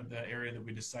that's kind of the area that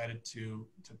we decided to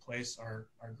place our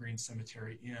green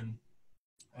cemetery in.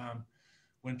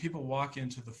 When people walk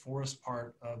into the forest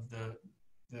part of the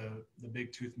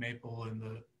big tooth maple and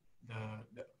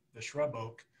the shrub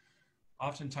oak,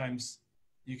 oftentimes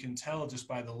you can tell just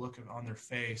by the look on their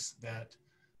face that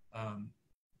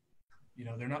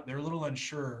they're a little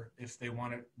unsure if they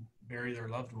want to bury their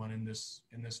loved one in this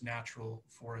natural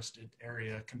forested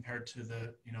area compared to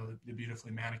the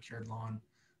beautifully manicured lawn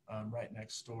right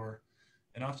next door.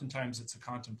 And oftentimes it's a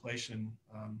contemplation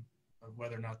of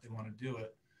whether or not they want to do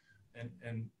it.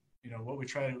 And what we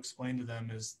try to explain to them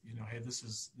is, hey, this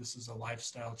is a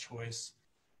lifestyle choice,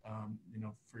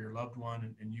 for your loved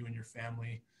one and you and your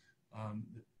family.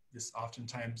 This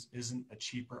oftentimes isn't a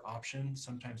cheaper option.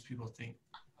 Sometimes people think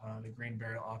the green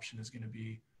burial option is going to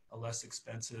be a less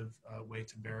expensive way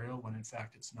to burial, when in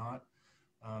fact it's not.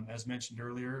 As mentioned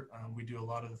earlier, we do a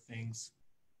lot of the things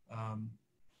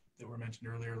that were mentioned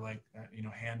earlier, like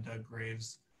hand dug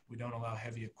graves. We don't allow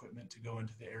heavy equipment to go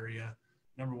into the area.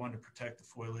 Number one, to protect the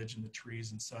foliage and the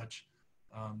trees and such,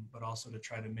 but also to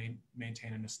try to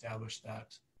maintain and establish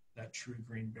that true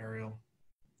green burial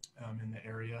in the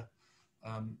area.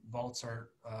 Vaults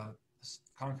are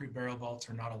concrete burial vaults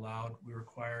are not allowed. We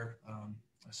require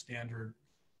a standard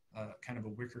kind of a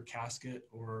wicker casket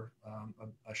or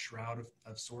a shroud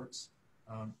of sorts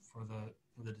for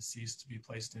the deceased to be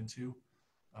placed into.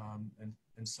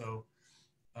 And so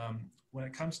when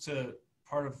it comes to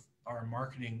part of our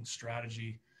marketing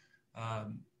strategy,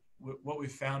 what we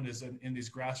found is in these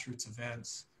grassroots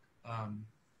events,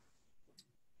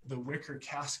 the wicker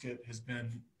casket has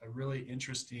been a really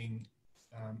interesting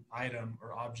item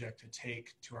or object to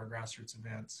take to our grassroots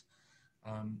events.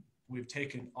 We've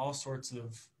taken all sorts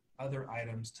of other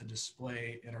items to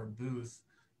display in our booth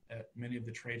at many of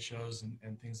the trade shows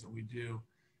and things that we do,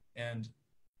 and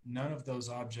none of those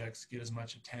objects get as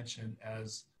much attention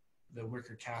as the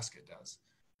wicker casket does.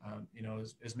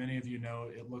 As many of you know,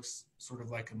 it looks sort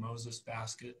of like a Moses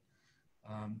basket.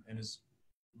 and is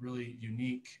really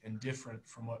unique and different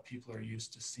from what people are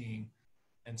used to seeing.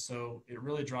 And so it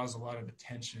really draws a lot of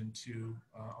attention to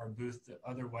our booth that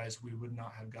otherwise we would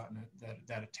not have gotten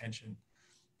that attention.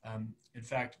 In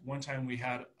fact, one time we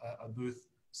had a booth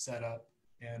set up,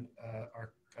 and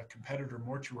a competitor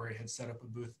mortuary had set up a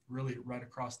booth really right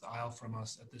across the aisle from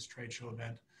us at this trade show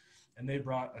event, and they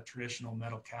brought a traditional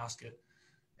metal casket,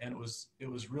 and it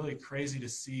was really crazy to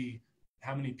see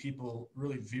how many people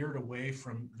really veered away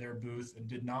from their booth and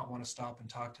did not want to stop and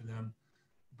talk to them,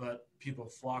 but people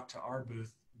flocked to our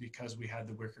booth because we had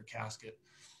the wicker casket.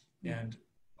 And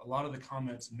a lot of the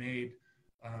comments made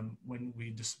when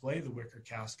we display the wicker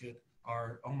casket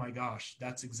are, "Oh my gosh,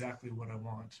 that's exactly what I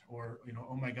want," or,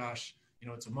 "Oh my gosh,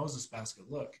 it's a Moses basket,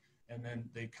 look." And then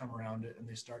they come around it and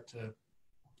they start to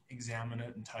examine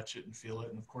it and touch it and feel it.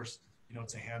 And of course,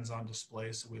 it's a hands-on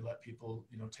display, so we let people,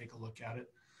 take a look at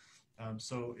it.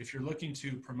 So if you're looking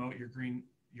to promote your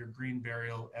green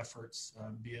burial efforts,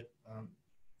 be it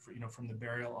from the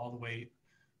burial all the way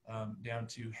down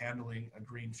to handling a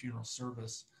green funeral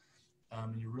service,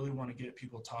 and you really want to get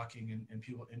people talking and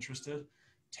people interested,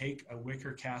 take a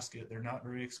wicker casket. They're not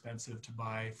very expensive to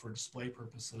buy for display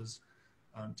purposes.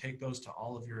 Take those to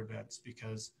all of your events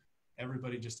because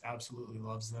everybody just absolutely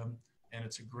loves them, and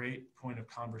it's a great point of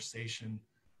conversation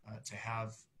to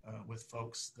have with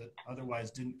folks that otherwise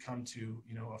didn't come to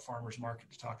a farmer's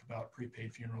market to talk about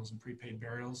prepaid funerals and prepaid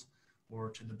burials, or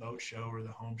to the boat show or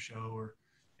the home show or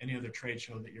any other trade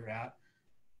show that you're at.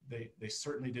 They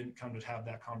certainly didn't come to have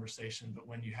that conversation, but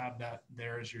when you have that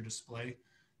there as your display,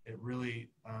 it really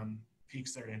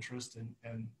piques their interest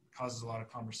and causes a lot of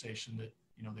conversation that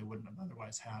they wouldn't have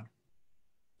otherwise had.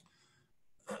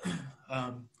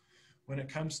 When it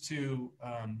comes to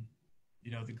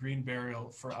the green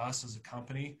burial for us as a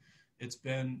company, it's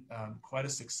been quite a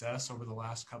success over the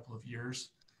last couple of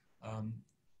years.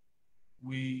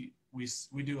 We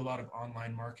do a lot of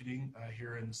online marketing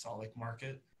here in the Salt Lake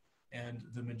market, and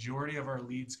the majority of our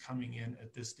leads coming in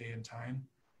at this day and time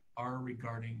are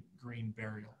regarding green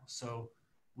burial. So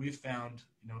we've found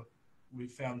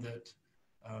that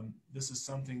this is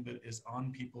something that is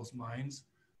on people's minds.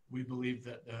 We believe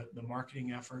that the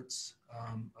marketing efforts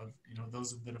of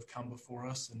those that have come before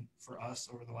us and for us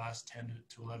over the last 10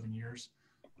 to 11 years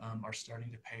are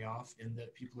starting to pay off, in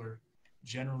that people are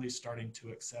generally starting to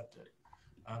accept it.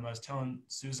 I was telling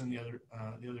Susan the other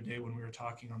day when we were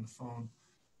talking on the phone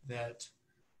that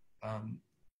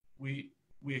we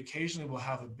occasionally will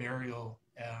have a burial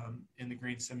in the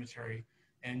Green Cemetery,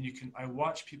 and I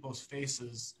watch people's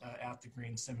faces at the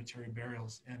Green Cemetery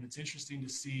burials, and it's interesting to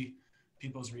see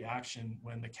people's reaction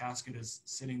when the casket is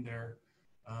sitting there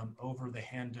over the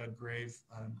hand-dug grave,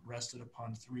 rested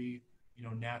upon 3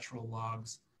 natural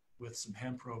logs with some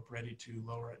hemp rope ready to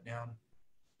lower it down.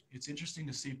 It's interesting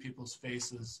to see people's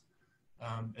faces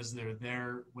as they're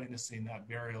there witnessing that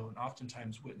burial, and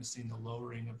oftentimes witnessing the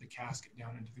lowering of the casket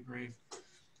down into the grave.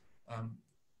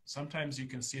 Sometimes you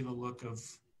can see the look of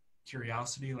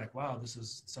curiosity, like, wow, this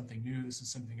is something new, this is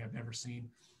something I've never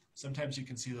seen. Sometimes you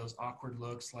can see those awkward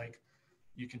looks, like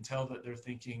you can tell that they're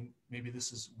thinking maybe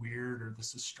this is weird, or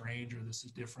this is strange, or this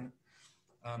is different.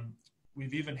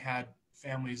 We've even had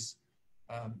families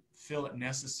feel it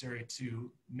necessary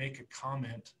to make a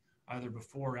comment either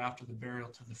before or after the burial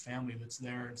to the family that's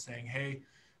there, and saying, hey,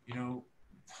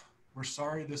 we're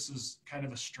sorry, this is kind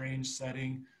of a strange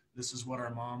setting. This is what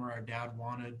our mom or our dad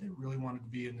wanted. They really wanted to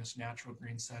be in this natural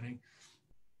green setting.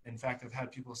 In fact, I've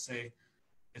had people say,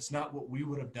 it's not what we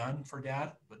would have done for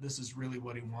Dad, but this is really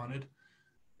what he wanted.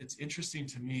 It's interesting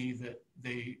to me that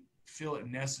they feel it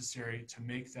necessary to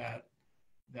make that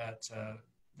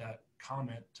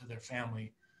comment to their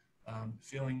family,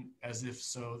 feeling as if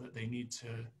so that they need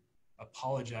to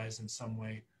apologize in some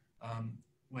way,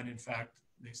 when in fact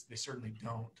they certainly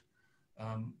don't.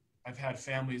 I've had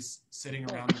families sitting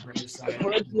around the graveside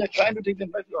with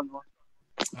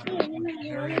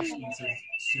very expensive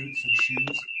suits and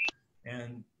shoes,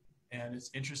 and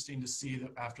it's interesting to see that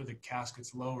after the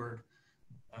casket's lowered,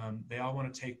 they all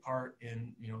want to take part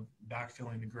in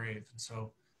backfilling the grave. And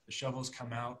so the shovels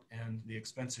come out, and the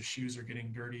expensive shoes are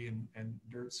getting dirty, and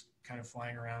dirt's kind of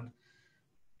flying around.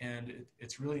 And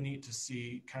it's really neat to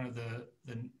see kind of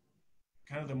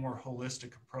the more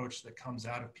holistic approach that comes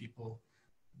out of people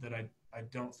that I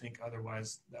don't think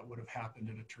otherwise that would have happened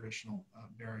at a traditional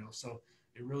burial. So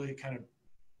it really kind of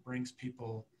brings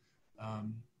people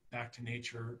back to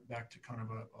nature, back to kind of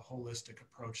a holistic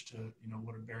approach to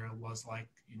what a burial was like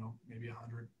maybe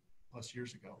 100+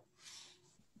 years ago.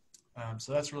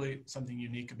 So that's really something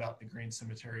unique about the green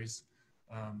cemeteries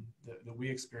that we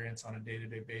experience on a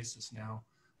day-to-day basis now,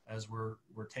 as we're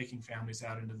taking families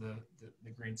out into the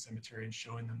green cemetery and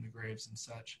showing them the graves and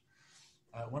such.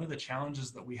 One of the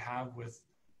challenges that we have with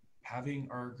having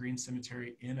our green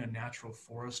cemetery in a natural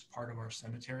forest part of our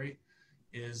cemetery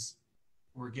is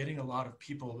we're getting a lot of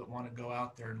people that want to go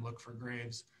out there and look for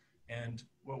graves. And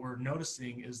what we're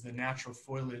noticing is the natural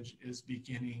foliage is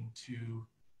beginning to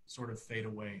sort of fade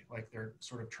away, like they're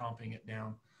sort of tromping it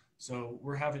down. So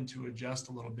we're having to adjust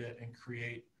a little bit and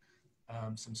create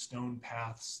some stone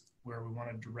paths where we want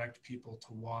to direct people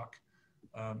to walk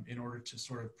in order to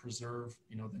sort of preserve,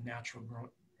 the natural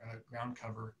ground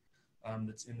cover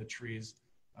that's in the trees.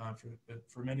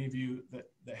 For many of you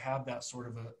that have that sort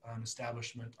of an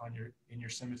establishment in your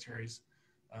cemeteries,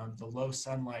 the low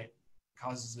sunlight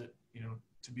causes it,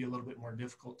 to be a little bit more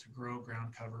difficult to grow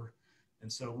ground cover.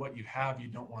 And so what you have, you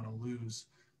don't want to lose.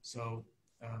 So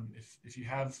if you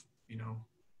have,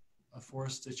 a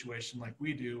forest situation like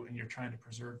we do, and you're trying to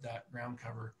preserve that ground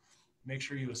cover, make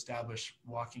sure you establish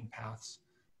walking paths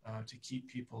to keep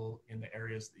people in the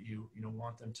areas that you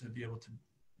want them to be able to,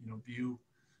 view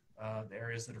the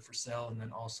areas that are for sale, and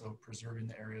then also preserving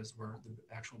the areas where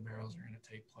the actual burials are going to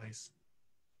take place.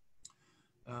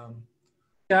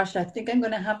 Josh, I think I'm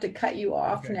going to have to cut you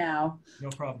off Okay. now. No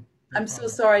problem. I'm so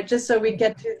sorry. Just so we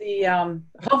get to the,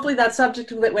 hopefully that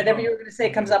subject, whatever you were going to say,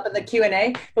 comes up in the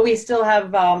Q&A, but we still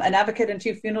have an advocate and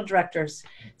 2 funeral directors.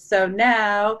 So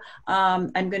now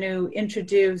I'm going to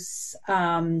introduce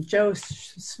Joe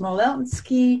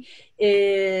Smolensky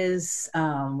is,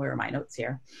 where are my notes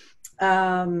here?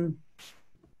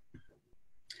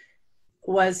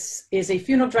 Is a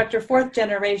funeral director, 4th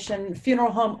generation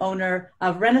funeral home owner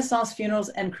of Renaissance Funerals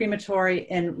and Crematory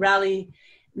in Raleigh,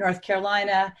 North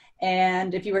Carolina.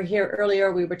 And if you were here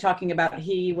earlier, we were talking about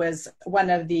he was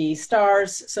one of the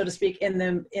stars, so to speak, in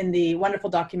the wonderful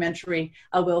documentary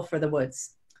A Will for the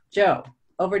Woods. Joe,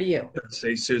 over to you.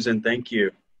 Say, Susan, thank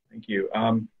you. Thank you.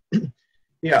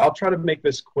 Yeah, I'll try to make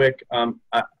this quick.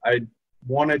 I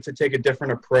wanted to take a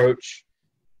different approach.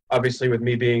 Obviously, with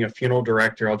me being a funeral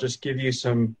director, I'll just give you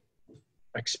some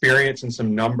experience and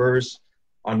some numbers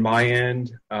on my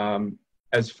end.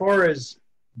 As far as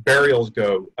burials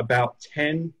go, about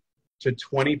 10 to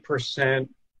 20%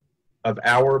 of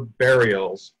our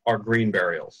burials are green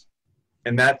burials.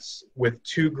 And that's with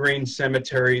 2 green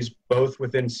cemeteries, both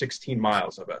within 16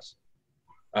 miles of us.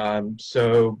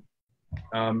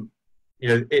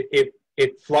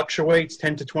 It fluctuates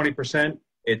 10 to 20%.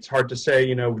 It's hard to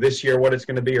say, this year what it's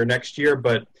going to be or next year,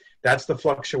 but that's the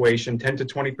fluctuation. 10 to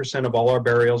 20% of all our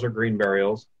burials are green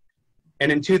burials.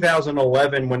 And in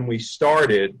 2011, when we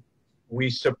started, we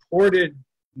supported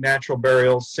natural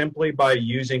burials simply by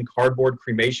using cardboard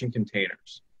cremation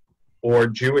containers or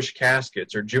Jewish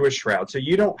caskets or Jewish shrouds. So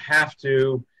you don't have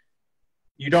to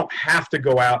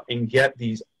go out and get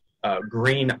these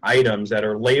green items that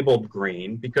are labeled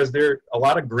green, because there are a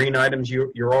lot of green items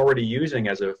you're already using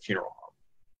as a funeral home.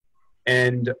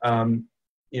 And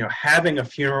having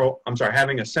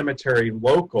a cemetery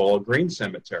local, a green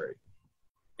cemetery,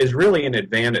 is really an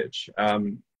advantage.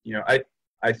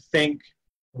 I think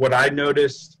what I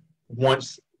noticed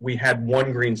once we had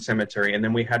one green cemetery and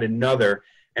then we had another,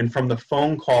 and from the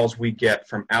phone calls we get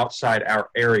from outside our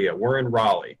area, we're in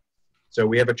Raleigh, so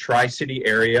we have a tri-city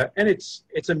area, and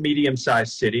it's a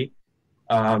medium-sized city.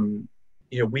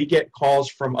 We get calls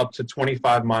from up to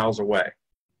 25 miles away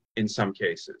in some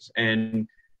cases, and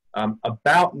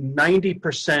about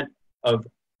 90% of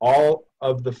all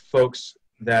of the folks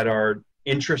that are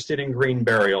interested in green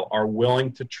burial are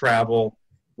willing to travel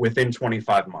within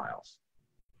 25 miles.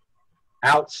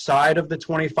 Outside of the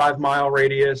 25-mile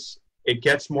radius, it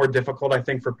gets more difficult, I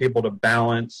think, for people to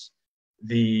balance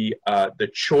the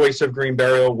choice of green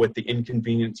burial with the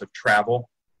inconvenience of travel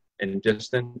and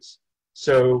distance.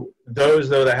 So those,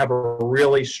 though, that have a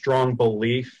really strong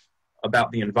belief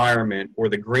about the environment or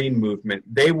the green movement,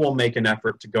 they will make an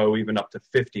effort to go even up to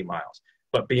 50 miles.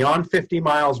 But beyond 50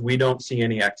 miles, we don't see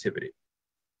any activity.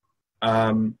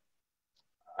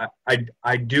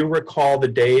 I do recall the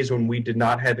days when we did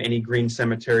not have any green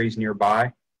cemeteries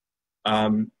nearby.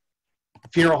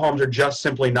 Funeral homes are just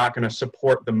simply not going to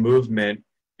support the movement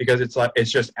because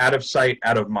it's just out of sight,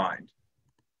 out of mind.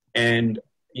 And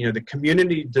the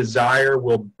community desire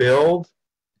will build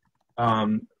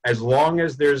as long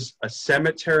as there's a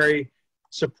cemetery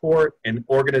support and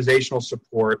organizational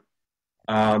support,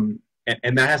 and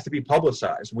that has to be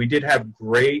publicized. We did have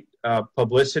great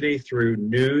publicity through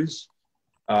news,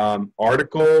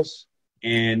 articles,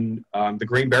 and the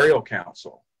Green Burial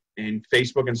Council, and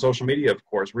Facebook and social media, of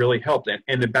course, really helped.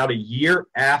 And about a year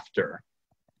after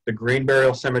the Green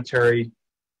Burial Cemetery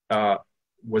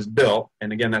was built,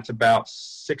 and again, that's about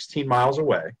 16 miles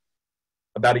away,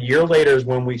 About a year later is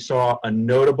when we saw a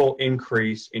notable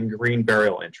increase in green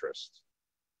burial interest.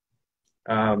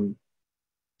 What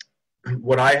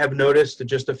I have noticed,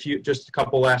 just a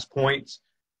couple last points,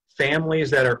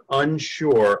 families that are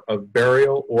unsure of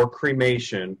burial or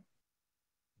cremation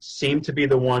seem to be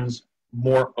the ones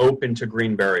more open to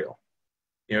green burial.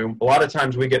 You know, a lot of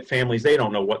times we get families, they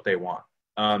don't know what they want.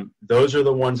 Those are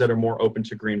the ones that are more open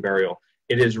to green burial.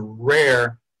 It is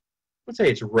rare, let's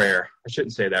say it's rare, I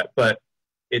shouldn't say that, but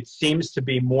it seems to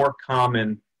be more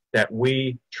common that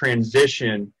we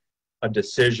transition a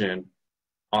decision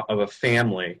of a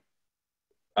family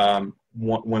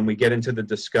when we get into the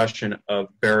discussion of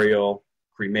burial,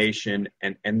 cremation,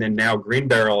 and then now green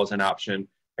burial is an option.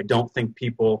 I don't think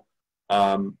people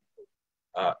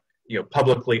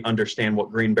publicly understand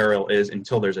what green burial is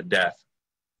until there's a death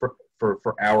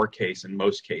for our case in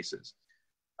most cases.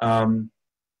 I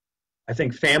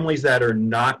think families are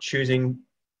not choosing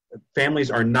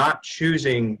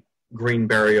green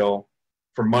burial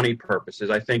for money purposes.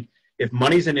 I think if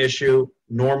money's an issue,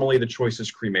 normally the choice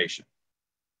is cremation.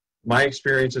 My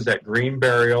experience is that green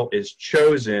burial is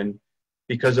chosen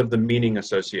because of the meaning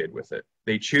associated with it.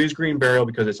 They choose green burial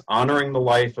because it's honoring the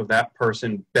life of that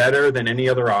person better than any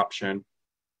other option.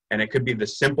 And it could be the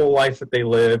simple life that they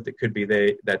lived. It could be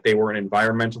that they were an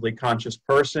environmentally conscious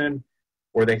person,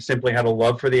 or they simply had a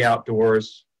love for the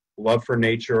outdoors, love for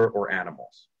nature or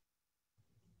animals.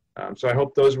 So I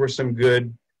hope those were some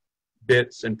good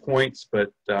bits and points,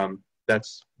 but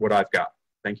that's what I've got.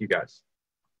 Thank you, guys.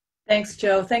 Thanks,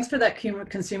 Joe. Thanks for that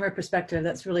consumer perspective.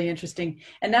 That's really interesting.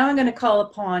 And now I'm going to call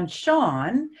upon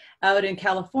Sean out in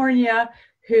California,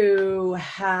 who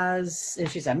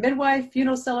she's a midwife,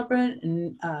 funeral celebrant,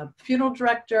 and funeral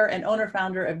director and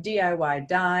owner-founder of DIY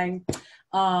Dying,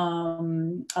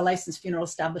 a licensed funeral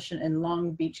establishment in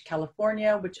Long Beach,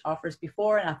 California, which offers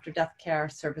before and after death care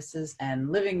services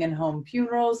and living in home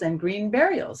funerals and green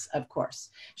burials, of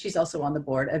course. She's also on the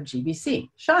board of GBC.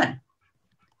 Sean.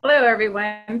 Hello,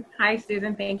 everyone. Hi,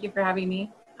 Susan. Thank you for having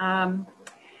me.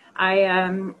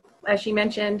 As she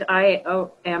mentioned, I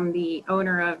am the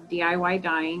owner of DIY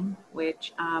Dying,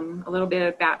 which a little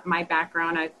bit about my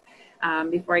background.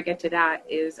 Before I get to that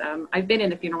is I've been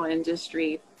in the funeral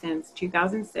industry since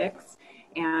 2006,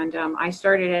 and I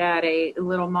started at a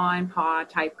little ma and pa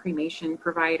type cremation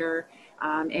provider,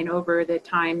 and over the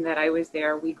time that I was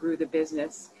there, we grew the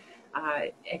business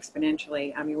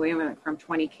exponentially. I mean, we went from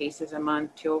 20 cases a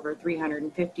month to over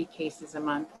 350 cases a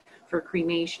month for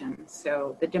cremation.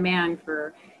 So the demand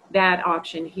for that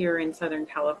option here in Southern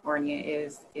California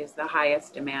is the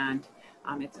highest demand.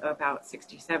 It's about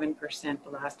 67% the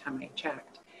last time I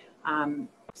checked.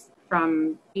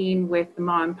 From being with the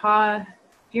Ma and Pa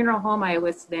funeral home, I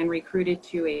was then recruited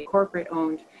to a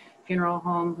corporate-owned funeral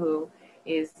home who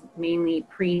is mainly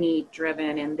pre-need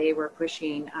driven, and they were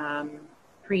pushing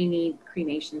pre-need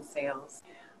cremation sales.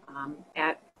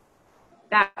 At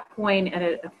that point, at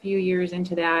a few years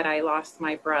into that, I lost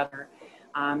my brother.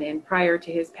 And prior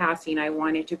to his passing, I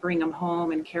wanted to bring him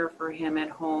home and care for him at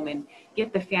home and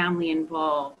get the family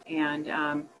involved.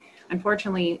 And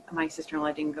unfortunately, my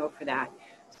sister-in-law didn't go for that.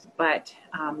 But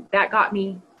that got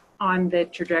me on the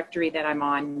trajectory that I'm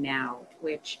on now,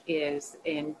 which is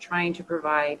in trying to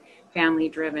provide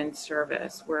family-driven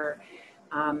service where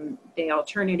the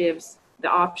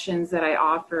options that I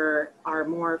offer are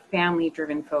more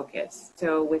family-driven focused.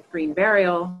 So with green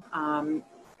burial,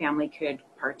 family could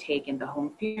partake in the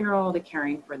home funeral, the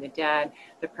caring for the dead,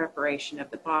 the preparation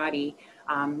of the body,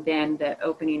 then the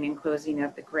opening and closing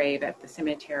of the grave at the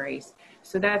cemeteries.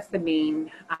 So that's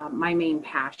my main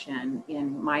passion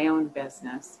in my own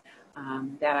business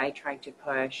that I try to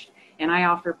push. And I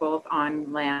offer both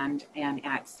on land and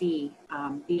at sea.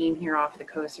 Being here off the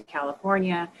coast of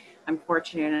California, I'm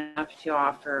fortunate enough to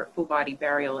offer full body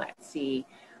burial at sea.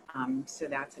 So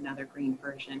that's another green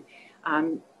version.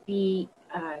 The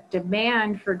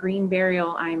demand for green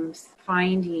burial I'm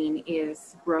finding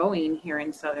is growing here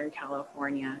in Southern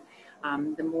California.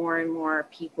 The more and more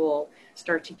people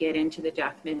start to get into the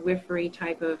death midwifery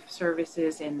type of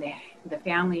services and the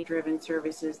family-driven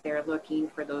services, they're looking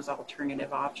for those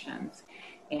alternative options.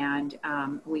 And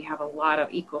we have a lot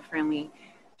of eco-friendly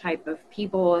type of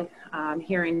people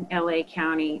here in LA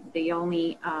County. The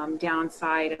only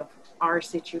downside of our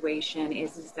situation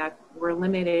is that we're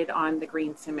limited on the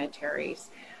green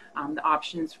cemeteries. The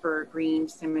options for green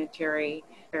cemetery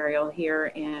burial here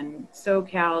in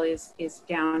SoCal is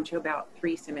down to about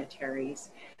 3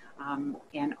 cemeteries,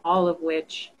 and all of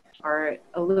which are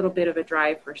a little bit of a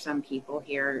drive for some people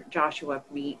here. Joshua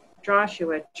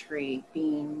Tree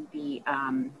being the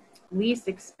least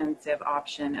expensive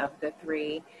option of the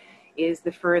 3 is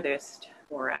the furthest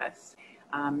for us.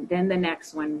 Then the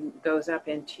next one goes up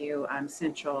into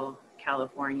Central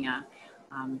California.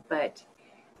 But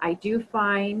I do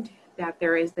find that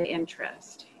there is the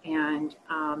interest, and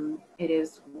it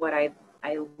is what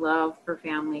I love for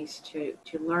families to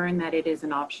learn that it is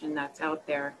an option that's out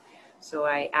there. So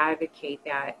I advocate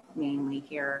that mainly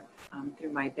here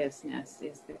through my business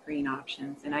is the green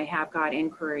options. And I have got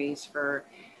inquiries for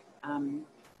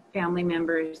family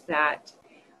members that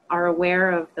are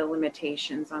aware of the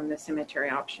limitations on the cemetery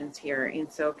options here in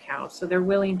SoCal. So they're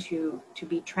willing to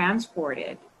be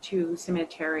transported to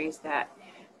cemeteries that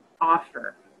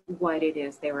offer what it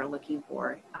is they were looking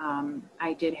for.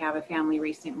 I did have a family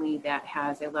recently that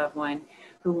has a loved one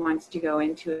who wants to go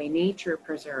into a nature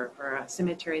preserve or a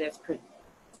cemetery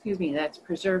that's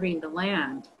preserving the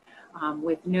land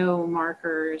with no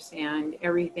markers, and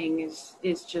everything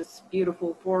is just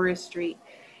beautiful forestry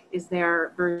is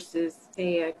there versus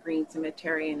say a green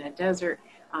cemetery in a desert.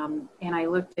 And I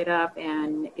looked it up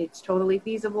and it's totally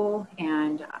feasible,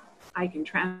 and I can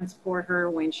transport her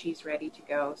when she's ready to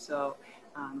go. So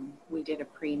we did a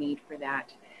pre-need for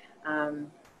that.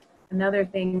 Another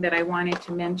thing that I wanted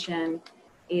to mention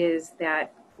is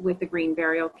that with the Green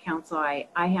Burial Council, I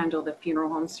handle the funeral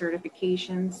home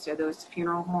certifications. So those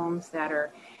funeral homes that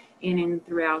are in and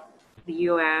throughout the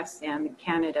U.S. and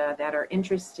Canada that are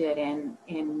interested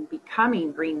in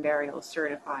becoming Green Burial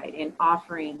certified and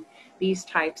offering these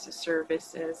types of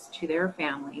services to their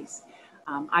families,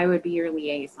 I would be your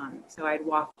liaison. So I'd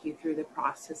walk you through the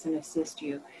process and assist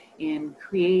you in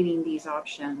creating these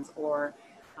options or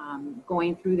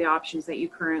going through the options that you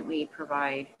currently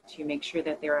provide to make sure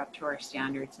that they're up to our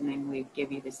standards, and then we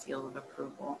give you the seal of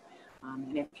approval.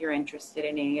 And if you're interested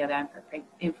in any of that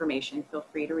information, feel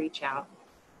free to reach out.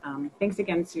 Thanks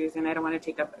again, Susan. I don't want to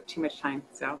take up too much time.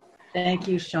 So thank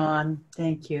you, Sean.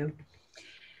 Thank you.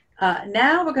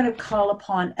 Now we're going to call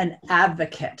upon an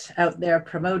advocate out there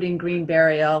promoting green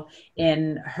burial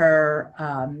in her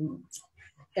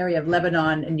area of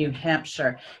Lebanon and New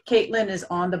Hampshire. Caitlin is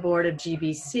on the board of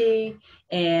GBC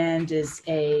and is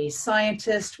a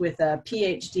scientist with a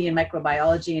PhD in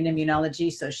microbiology and immunology.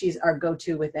 So she's our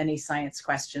go-to with any science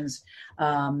questions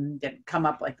that come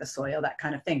up, like the soil, that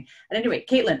kind of thing. At any rate,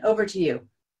 Caitlin, over to you.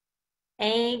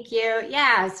 Thank you.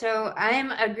 Yeah, so I'm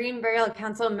a Green Burial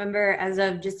Council member as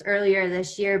of just earlier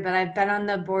this year, but I've been on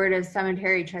the board of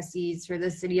cemetery trustees for the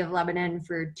city of Lebanon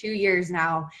for 2 years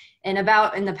now. And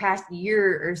about in the past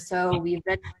year or so,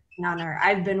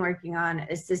 I've been working on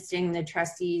assisting the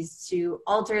trustees to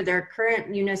alter their current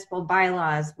municipal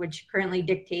bylaws, which currently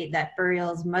dictate that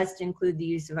burials must include the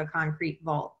use of a concrete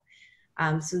vault.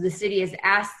 So the city has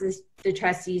asked the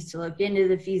trustees to look into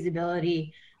the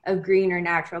feasibility of green or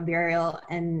natural burial,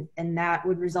 and that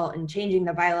would result in changing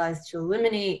the bylaws to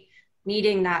eliminate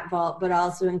needing that vault, but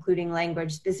also including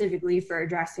language specifically for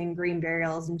addressing green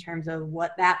burials in terms of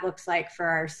what that looks like for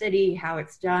our city, how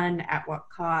it's done, at what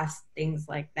cost, things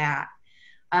like that.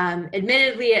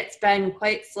 Admittedly, it's been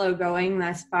quite slow going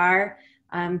thus far.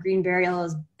 Green burial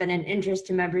has been an interest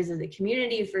to members of the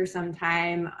community for some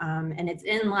time, and it's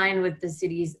in line with the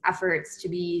city's efforts to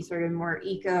be sort of more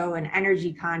eco and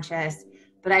energy conscious.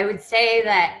 But I would say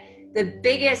that the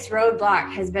biggest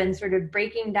roadblock has been sort of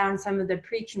breaking down some of the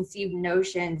preconceived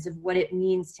notions of what it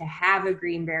means to have a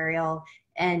green burial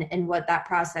and what that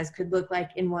process could look like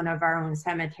in one of our own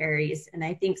cemeteries. And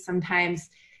I think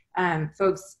sometimes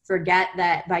folks forget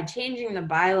that by changing the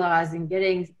bylaws and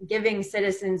giving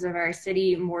citizens of our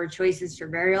city more choices for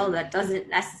burial, that doesn't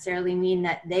necessarily mean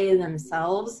that they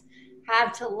themselves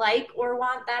have to like or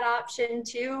want that option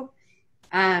too.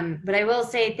 But I will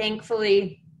say,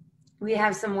 thankfully, we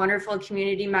have some wonderful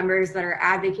community members that are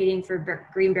advocating for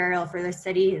green burial for the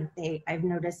city. I've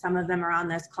noticed some of them are on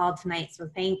this call tonight, so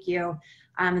thank you.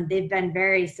 They've been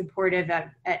very supportive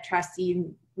at trustee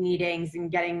meetings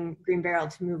and getting green burial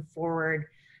to move forward.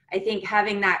 I think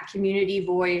having that community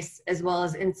voice as well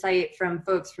as insight from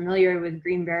folks familiar with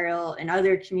green burial in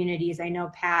other communities, I know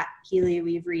Pat Healy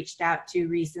we've reached out to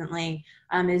recently,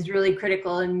 is really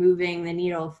critical in moving the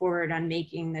needle forward on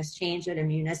making this change at a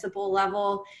municipal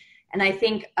level. And I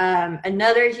think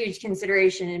another huge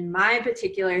consideration in my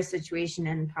particular situation,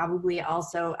 and probably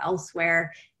also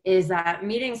elsewhere, is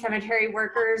meeting cemetery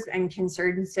workers and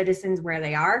concerned citizens where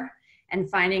they are, and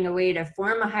finding a way to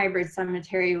form a hybrid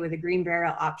cemetery with a green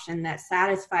burial option that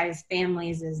satisfies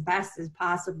families as best as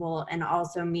possible and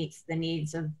also meets the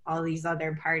needs of all these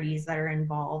other parties that are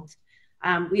involved.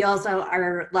 We also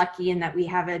are lucky in that we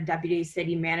have a deputy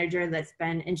city manager that's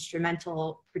been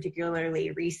instrumental,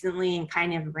 particularly recently, in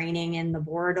kind of reining in the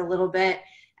board a little bit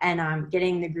and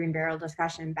getting the green burial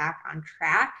discussion back on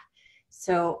track.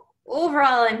 So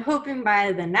overall, I'm hoping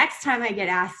by the next time I get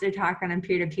asked to talk on a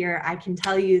peer-to-peer, I can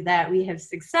tell you that we have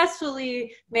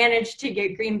successfully managed to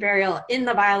get green burial in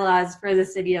the bylaws for the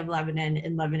city of Lebanon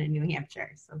in Lebanon, New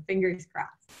Hampshire. So fingers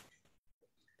crossed.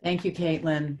 Thank you,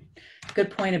 Caitlin. Good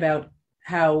point about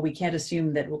how we can't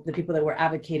assume that the people that we're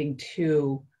advocating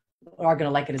to are going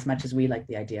to like it as much as we like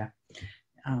the idea.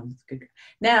 Good.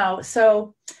 Now,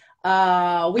 so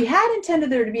we had intended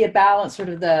there to be a balance, sort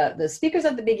of the speakers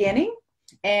at the beginning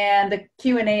and the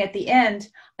Q&A at the end.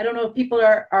 I don't know if people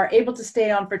are able to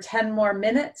stay on for 10 more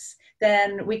minutes,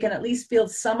 then we can at least field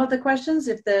some of the questions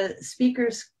if the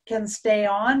speakers can stay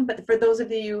on. But for those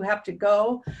of you who have to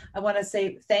go, I want to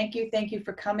say thank you. Thank you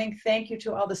for coming. Thank you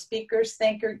to all the speakers.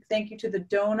 Thank you to the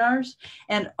donors.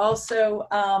 And also,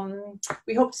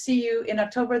 we hope to see you in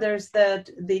October. There's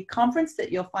the conference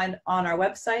that you'll find on our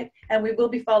website, and we will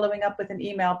be following up with an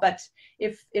email. But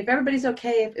if everybody's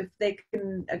okay, if they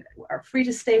are free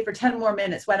to stay for 10 more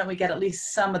minutes, why don't we get at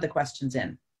least some of the questions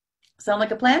in? Sound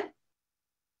like a plan?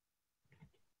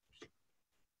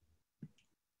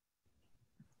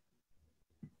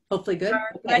 Hopefully good.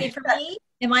 Ready for me?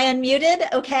 Am I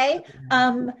unmuted? Okay.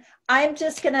 I'm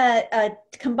just going to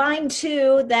combine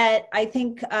two that I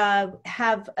think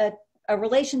have a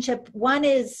relationship. One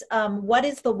is what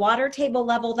is the water table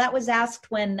level? That was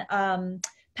asked when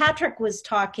Patrick was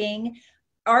talking.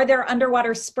 Are there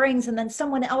underwater springs? And then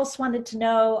someone else wanted to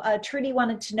know, Trudy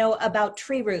wanted to know about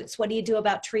tree roots. What do you do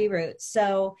about tree roots?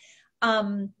 So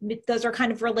those are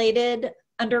kind of related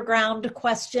underground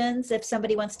questions if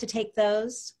somebody wants to take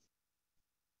those.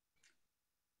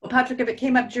 Well, Patrick, if it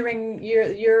came up during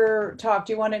your talk,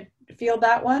 do you want to field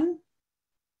that one?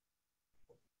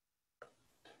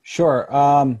 Sure.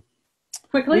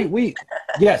 Quickly?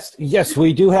 Yes,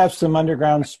 we do have some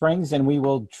underground springs, and we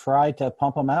will try to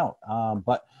pump them out.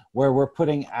 But where we're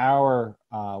putting our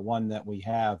one that we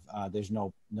have, there's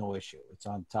no issue. It's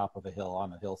on top of a hill,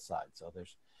 on a hillside, so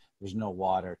there's no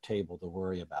water table to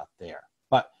worry about there.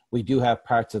 But we do have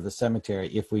parts of the cemetery,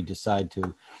 if we decide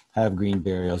to have green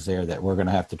burials there, that we're going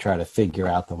to have to try to figure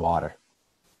out the water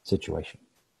situation.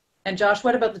 And Josh,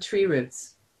 what about the tree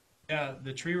roots? Yeah,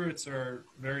 the tree roots are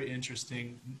very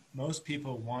interesting. Most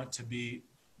people want to be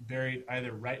buried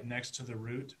either right next to the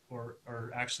root or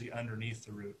actually underneath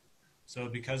the root. So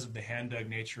because of the hand-dug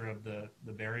nature of the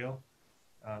burial,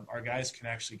 our guys can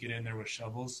actually get in there with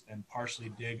shovels and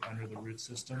partially dig under the root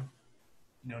system.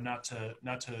 Not to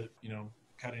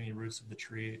cut any roots of the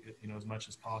tree, as much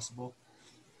as possible.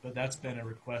 But that's been a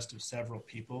request of several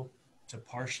people to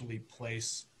partially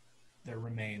place their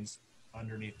remains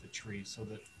underneath the tree so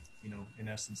that, in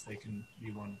essence, they can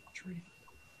be one with the tree.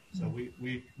 So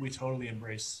we totally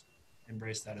embrace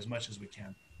that as much as we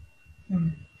can.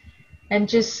 And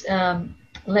just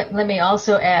let me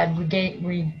also add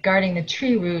regarding the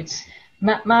tree roots,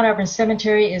 Mount Auburn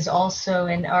Cemetery is also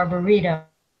an arboretum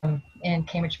in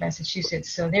Cambridge, Massachusetts.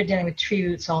 So they're dealing with tree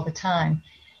roots all the time.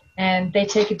 And they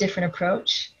take a different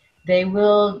approach. They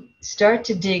will start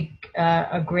to dig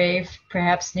a grave,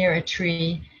 perhaps near a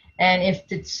tree. And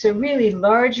if it's a really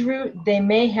large root, they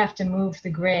may have to move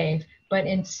the grave. But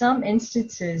in some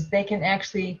instances, they can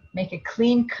actually make a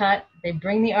clean cut. They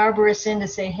bring the arborist in to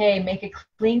say, hey, make a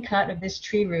clean cut of this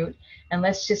tree root, and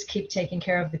let's just keep taking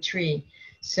care of the tree.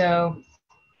 So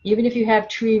even if you have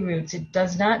tree roots, it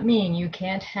does not mean you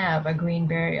can't have a green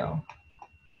burial.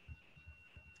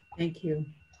 Thank you.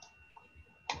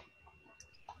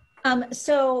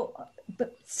 So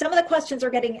some of the questions are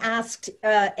getting asked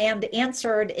and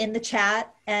answered in the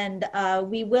chat, and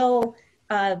we will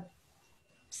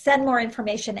send more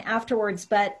information afterwards.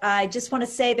 But I just want to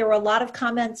say there were a lot of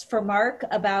comments for Mark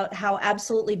about how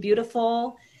absolutely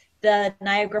beautiful the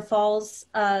Niagara Falls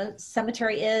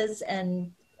Cemetery is,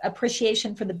 and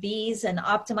appreciation for the bees and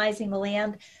optimizing the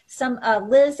land.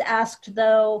 Liz asked,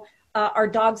 though, are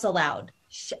dogs allowed?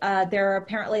 There are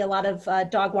apparently a lot of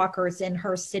dog walkers in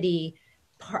her city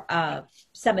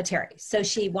cemetery. So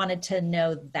she wanted to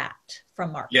know that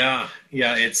from Mark. Yeah,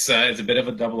 it's a bit of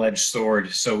a double-edged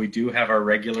sword. So we do have our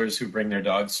regulars who bring their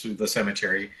dogs through the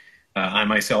cemetery. I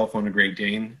myself own a Great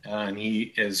Dane, and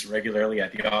he is regularly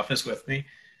at the office with me.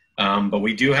 But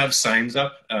we do have signs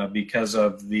up because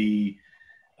of the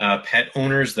pet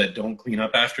owners that don't clean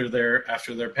up after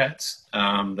their pets,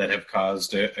 that have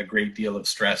caused a great deal of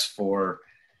stress for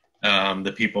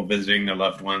the people visiting their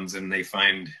loved ones, and they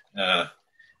find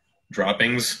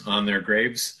droppings on their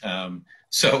graves.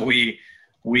 So we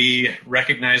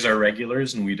recognize our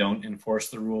regulars, and we don't enforce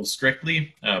the rules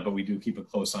strictly, but we do keep a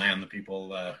close eye on the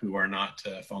people who are not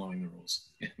following the rules.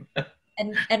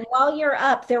 And while you're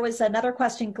up, there was another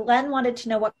question. Glenn wanted to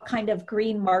know what kind of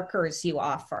green markers you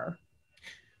offer.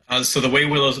 So the way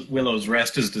Willows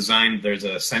Rest is designed, there's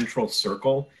a central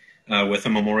circle with a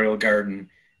memorial garden,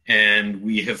 and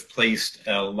we have placed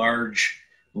a large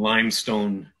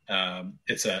limestone.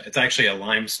 It's actually a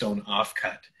limestone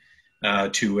offcut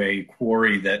to a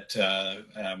quarry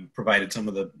that provided some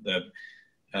of the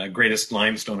greatest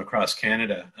limestone across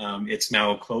Canada. It's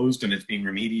now closed and it's being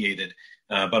remediated,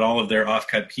 but all of their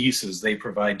offcut pieces they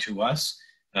provide to us.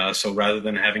 So rather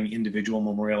than having individual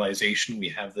memorialization, we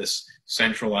have this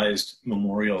centralized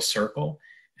memorial circle,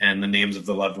 and the names of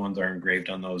the loved ones are engraved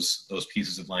on those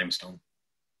pieces of limestone.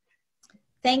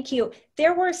 Thank you.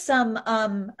 There were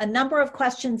a number of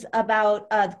questions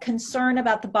about concern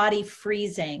about the body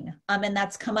freezing, and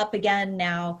that's come up again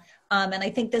now. And I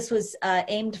think this was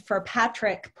aimed for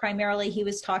Patrick. Primarily, he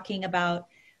was talking about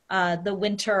the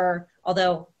winter,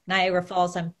 although Niagara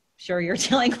Falls, I'm sure you're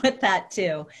dealing with that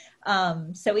too.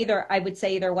 So I would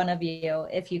say either one of you,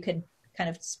 if you could kind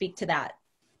of speak to that.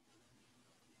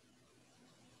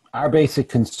 Our basic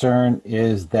concern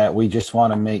is that we just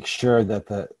want to make sure that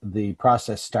the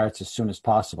process starts as soon as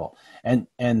possible. And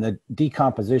the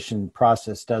decomposition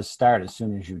process does start as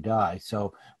soon as you die.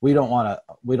 So we don't want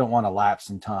to lapse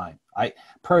in time. I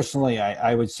personally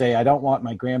would say I don't want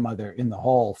my grandmother in the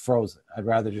hole frozen. I'd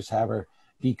rather just have her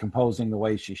decomposing the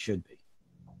way she should be.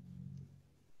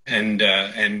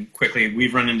 And quickly,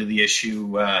 we've run into the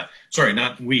issue, sorry,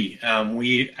 not we.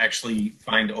 We actually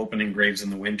find opening graves in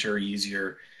the winter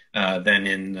easier than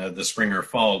in the spring or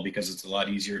fall, because it's a lot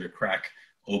easier to crack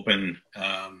open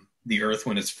the earth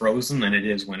when it's frozen than it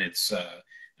is when it's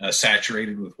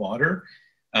saturated with water.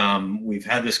 We've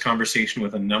had this conversation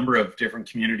with a number of different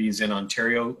communities in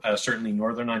Ontario, certainly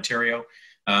Northern Ontario.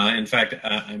 In fact,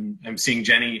 I'm seeing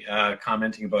Jenny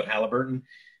commenting about Haliburton.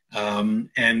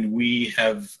 And we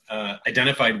have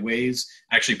identified ways,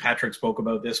 actually Patrick spoke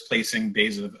about this, placing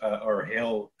bales of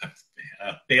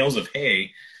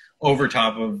hay over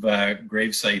top of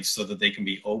grave sites so that they can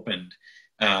be opened.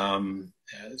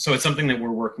 So it's something that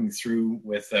we're working through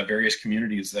with various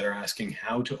communities that are asking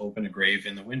how to open a grave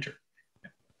in the winter.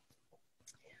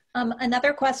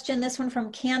 Another question, this one from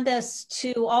Candace,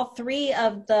 to all three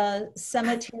of the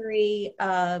cemetery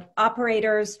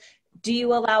operators. Do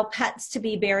you allow pets to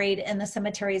be buried in the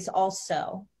cemeteries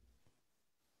also?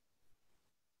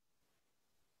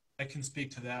 I can speak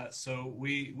to that. So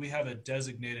we have a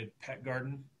designated pet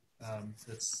garden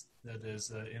that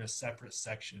is in a separate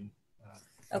section.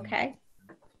 Okay.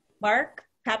 Mark,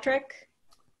 Patrick?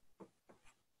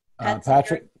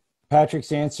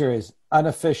 Patrick's answer is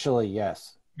unofficially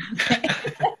yes. Okay.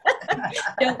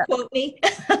 Don't quote me.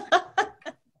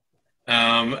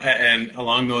 And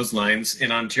along those lines,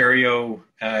 in Ontario,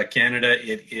 Canada,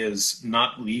 it is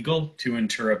not legal to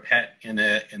inter a pet in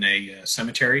a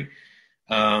cemetery.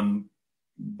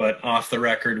 But off the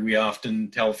record, we often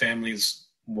tell families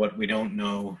what we don't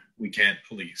know, we can't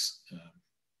police.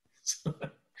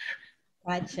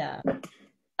 Gotcha.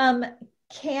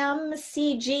 Cam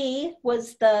CG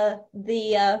was the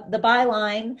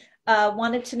byline.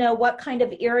 Wanted to know what kind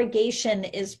of irrigation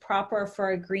is proper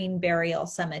for a green burial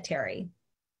cemetery.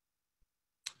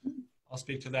 I'll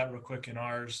speak to that real quick. In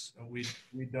ours, we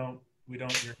don't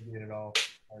irrigate at all.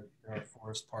 Our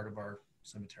forest part of our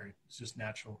cemetery. It's just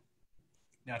natural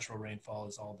rainfall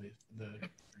is all the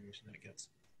irrigation that it gets.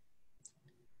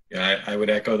 Yeah, I would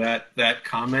echo that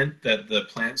comment, that the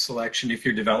plant selection, if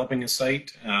you're developing a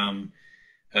site,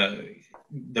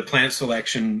 the plant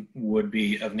selection would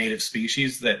be of native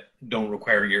species that don't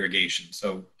require irrigation.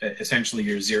 So essentially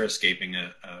you're xeriscaping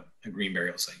a green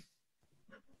burial site.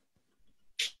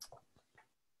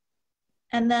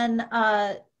 And then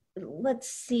let's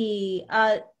see,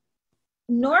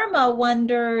 Norma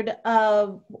wondered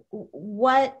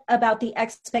what about the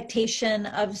expectation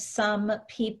of some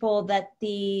people that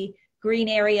the green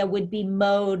area would be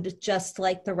mowed just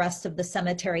like the rest of the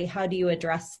cemetery. How do you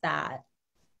address that?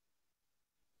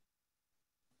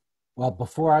 Well,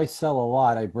 before I sell a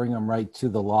lot, I bring them right to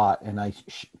the lot and I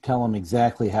tell them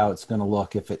exactly how it's going to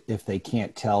look if they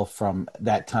can't tell from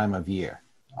that time of year.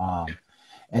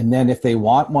 And then if they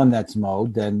want one that's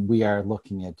mowed, then we are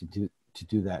looking at to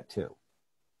do that too.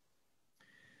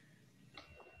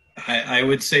 I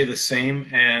would say the same,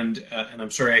 and I'm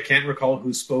sorry, I can't recall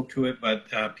who spoke to it,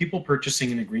 but people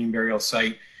purchasing in a green burial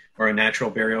site or a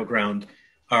natural burial ground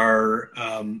are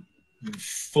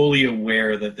fully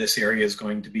aware that this area is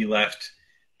going to be left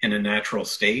in a natural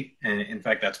state, and in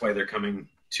fact, that's why they're coming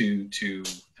to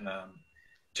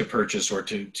purchase or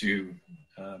to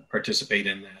participate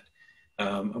in that.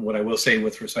 What I will say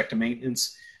with respect to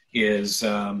maintenance is,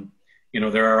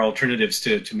 there are alternatives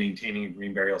to maintaining a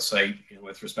green burial site,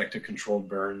 with respect to controlled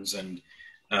burns and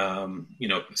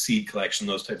seed collection,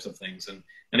 those types of things. And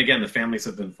again, the families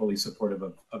have been fully supportive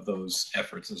of those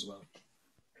efforts as well.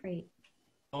 Great.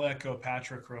 I'll echo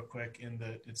Patrick real quick in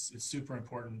that it's super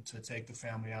important to take the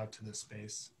family out to the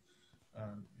space.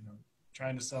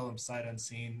 Trying to sell them sight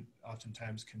unseen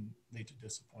oftentimes can lead to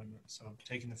disappointment. So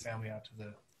taking the family out to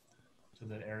the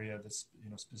area that's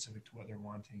specific to what they're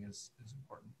wanting is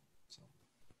important.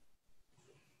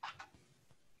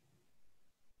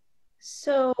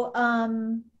 So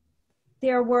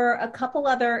there were a couple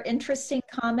other interesting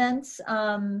comments.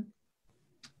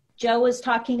 Joe was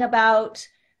talking about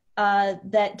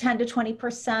that 10 to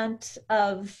 20%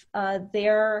 of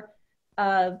their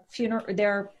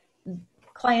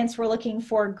clients were looking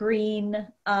for green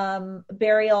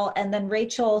burial. And then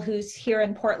Rachel, who's here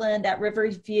in Portland at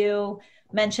Riverview,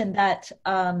 mentioned that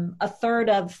a third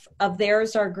of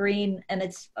theirs are green, and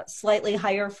it's slightly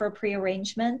higher for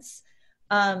prearrangements.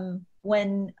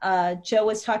 When Joe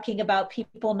was talking about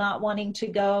people not wanting to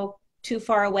go too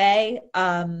far away,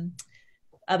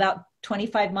 about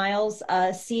 25 miles,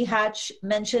 C. Hatch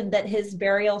mentioned that his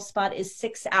burial spot is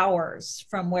 6 hours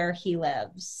from where he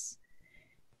lives.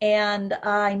 And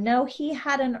I know he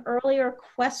had an earlier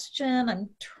question. I'm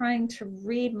trying to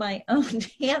read my own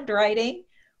handwriting,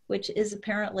 which is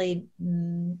apparently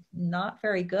not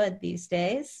very good these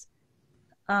days.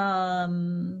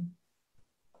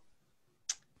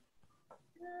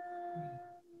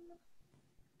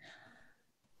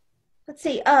 Let's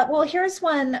see. Well, here's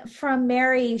one from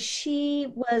Mary.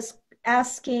 She was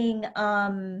asking,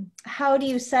 how do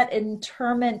you set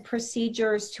interment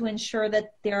procedures to ensure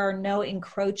that there are no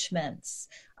encroachments?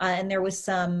 And there was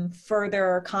some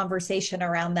further conversation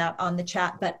around that on the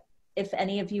chat, but if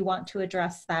any of you want to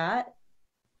address that.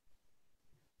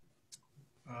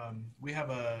 We have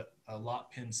a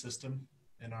lot pin system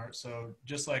in so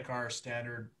just like our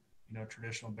standard,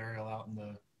 traditional burial out in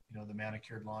the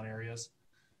manicured lawn areas,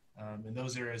 in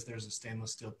those areas, there's a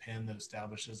stainless steel pin that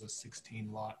establishes a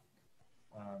 16 lot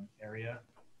area.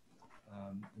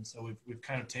 And so we've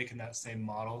kind of taken that same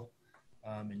model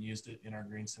and used it in our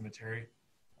green cemetery,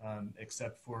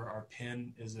 except for our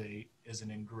pin is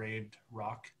an engraved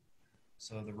rock.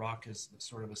 So the rock is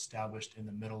sort of established in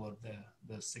the middle of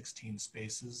the 16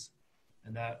 spaces.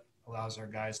 And that allows our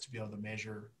guys to be able to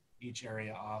measure each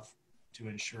area off to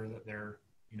ensure that they're,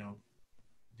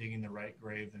 digging the right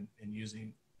grave and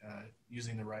using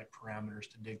the right parameters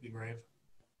to dig the grave.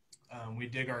 We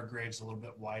dig our graves a little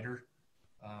bit wider.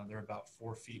 They're about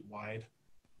 4 feet wide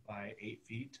by 8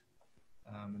 feet.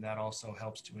 And that also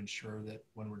helps to ensure that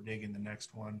when we're digging the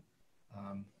next one,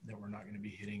 that we're not going to be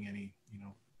hitting any,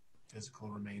 physical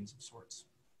remains of sorts.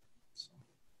 So.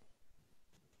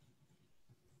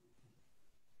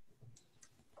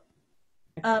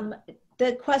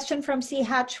 The question from C.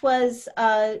 Hatch was,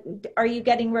 are you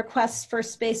getting requests for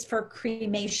space for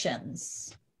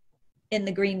cremations in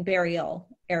the green burial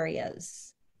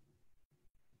areas?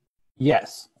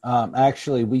 Yes.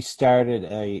 Actually, we started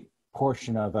a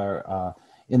portion of our,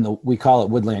 we call it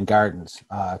Woodland Gardens,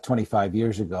 25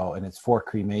 years ago, and it's for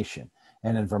cremation.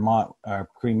 And in Vermont, our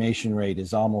cremation rate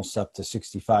is almost up to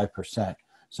 65%.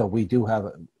 So we do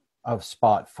have a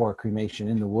spot for cremation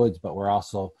in the woods, but we're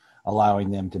also allowing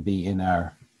them to be in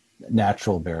our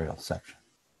natural burial section.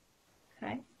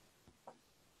 Okay.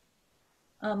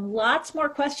 Lots more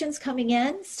questions coming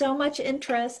in. So much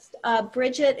interest.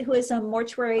 Bridget, who is a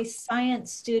mortuary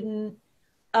science student,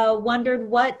 wondered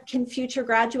what can future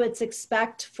graduates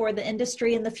expect for the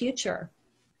industry in the future?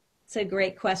 It's a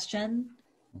great question.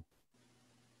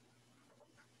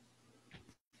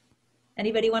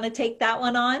 Anybody want to take that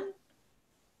one on?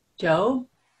 Joe?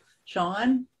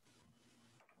 Sean?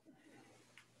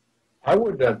 I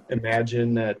would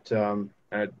imagine that,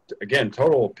 again,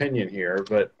 total opinion here,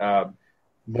 but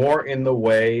more in the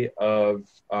way of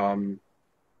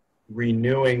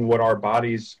renewing what our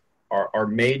bodies are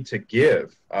made to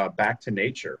give back to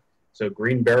nature. So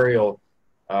green burial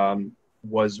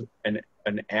was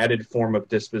an added form of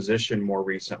disposition more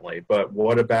recently, but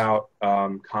what about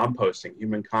composting,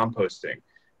 human composting,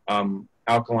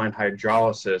 alkaline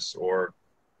hydrolysis, or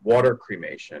water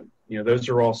cremation? Those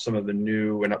are all some of the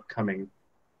new and upcoming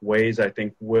ways I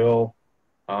think will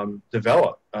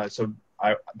develop. So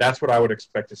that's what I would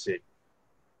expect to see.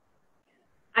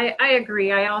 I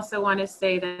agree. I also want to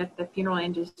say that the funeral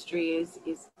industry is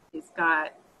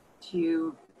got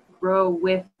to grow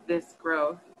with this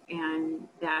growth, and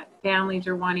that families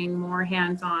are wanting more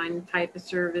hands-on type of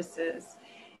services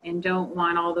and don't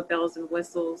want all the bells and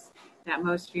whistles that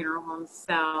most funeral homes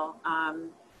sell.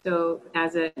 So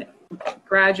as a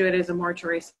graduate, as a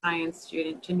mortuary science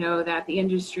student, to know that the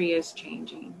industry is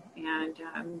changing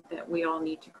and that we all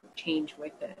need to change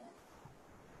with it.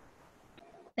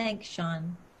 Thanks,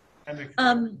 Sean.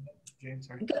 Jane,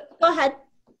 sorry. Go ahead.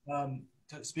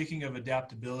 Speaking of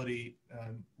adaptability,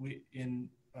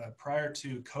 prior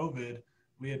to COVID,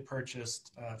 we had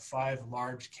purchased 5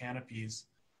 large canopies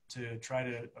to try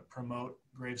to promote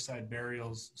graveside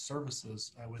burials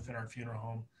services within our funeral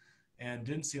home, and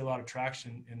didn't see a lot of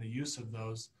traction in the use of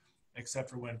those, except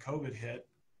for when COVID hit.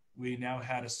 We now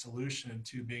had a solution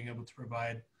to being able to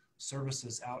provide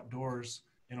services outdoors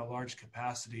in a large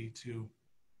capacity to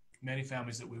many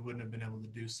families that we wouldn't have been able to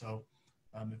do so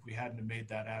if we hadn't have made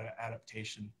that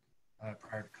adaptation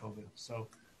prior to COVID. So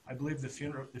I believe the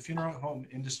funeral home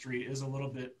industry is a little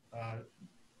bit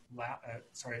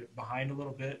behind a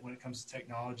little bit when it comes to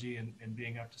technology and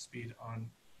being up to speed on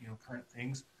current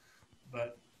things,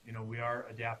 but we are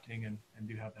adapting and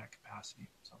do have that capacity.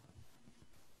 So.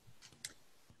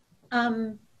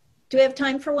 Do we have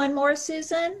time for one more,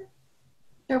 Susan?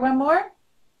 Sure, one more?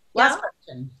 Last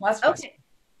question. Okay.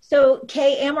 So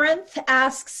Kay Amaranth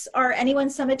asks, are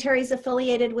anyone's cemeteries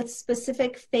affiliated with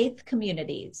specific faith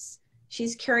communities?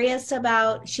 She's curious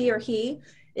about, she or he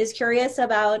is curious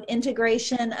about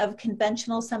integration of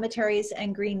conventional cemeteries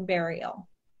and green burial.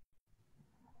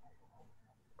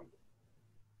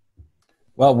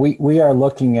 Well, we are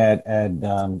looking at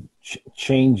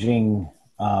changing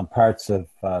parts of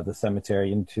the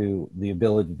cemetery into the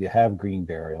ability to have green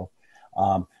burial.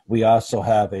 We also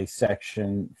have a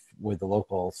section with the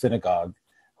local synagogue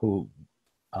who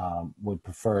would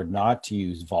prefer not to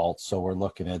use vaults, so we're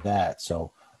looking at that.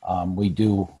 So we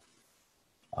do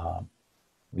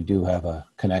have a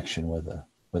connection with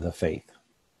a faith.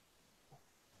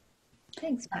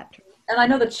 Thanks, Patrick. And I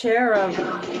know the chair of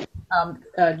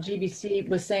GBC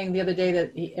was saying the other day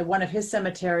that at one of his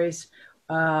cemeteries,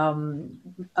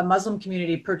 a Muslim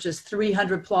community purchased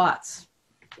 300 plots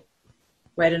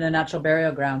right in a natural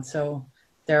burial ground. So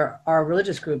there are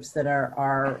religious groups that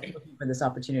are looking for this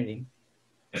opportunity.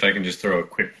 If I can just throw a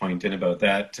quick point in about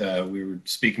that, we were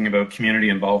speaking about community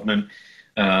involvement,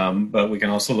 but we can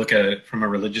also look at it from a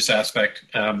religious aspect.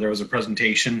 There was a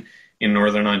presentation in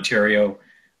Northern Ontario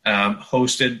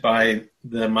hosted by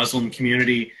the Muslim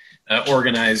community,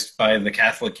 organized by the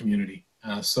Catholic community.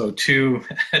 So two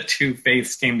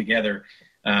faiths came together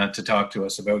to talk to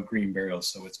us about green burials.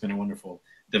 So it's been a wonderful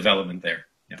development there.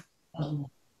 Yeah.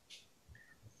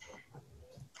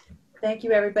 Thank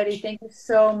you, everybody. Thank you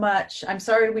so much. I'm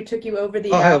sorry we took you over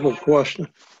the I have a question.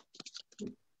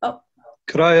 Oh.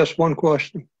 Could I ask one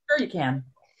question? Sure you can.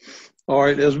 All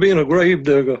right. As being a grave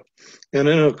digger and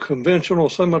in a conventional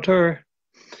cemetery,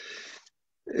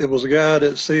 it was a guy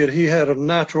that said he had a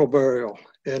natural burial.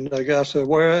 And the guy said,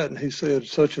 where at? And he said,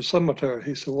 such a cemetery.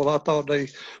 He said, well, I thought they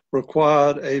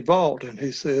required a vault. And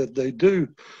he said, they do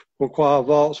require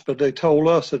vaults, but they told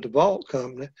us at the vault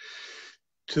company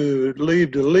to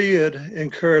leave the lid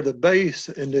and carry the base,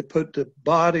 and they put the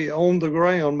body on the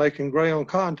ground, making ground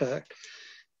contact,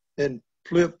 and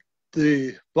flip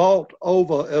the vault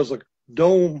over as a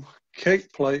dome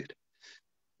cake plate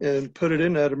and put it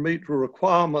in there to meet the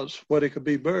requirements where it could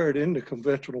be buried in the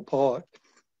conventional part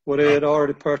where they had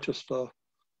already purchased a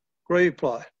grave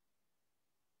plot.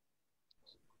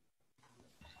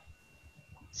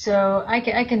 So I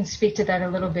can speak to that a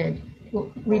little bit.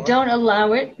 We don't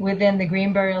allow it within the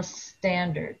green burial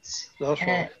standards. That's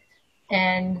right.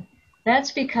 And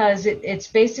that's because it's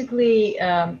basically,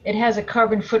 it has a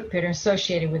carbon footprint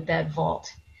associated with that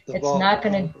vault.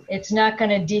 It's not going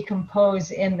to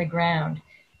decompose in the ground.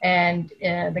 And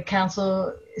the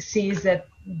council sees that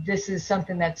this is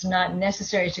something that's not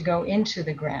necessary to go into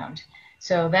the ground.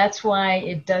 So that's why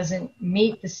it doesn't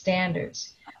meet the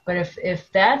standards. But if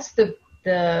that's the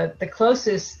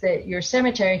closest that your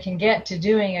cemetery can get to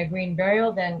doing a green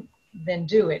burial, then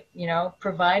do it.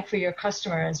 Provide for your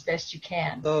customer as best you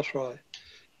can. That's right.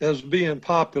 As being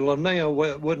popular now,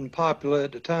 it wasn't popular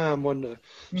at the time when the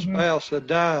spouse had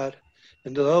died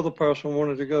and the other person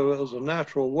wanted to go as a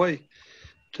natural way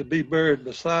to be buried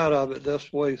beside of it. That's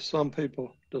the way some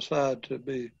people decide to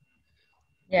be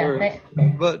buried.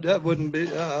 But that wouldn't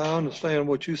be, I understand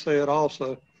what you said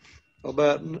also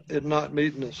about it not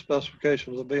meeting the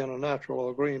specifications of being a natural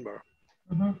or green burial.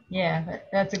 Yeah,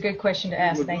 that's a good question to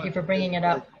ask. Thank you for bringing it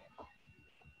up.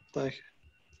 Thank you.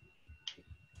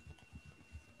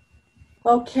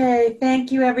 Okay,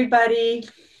 thank you, everybody.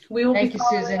 We will Thank be you,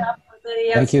 following Susan. up with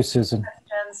any Thank you, Susan.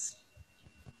 questions.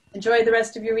 Enjoy the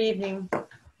rest of your evening.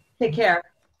 Take care.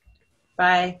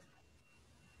 Bye.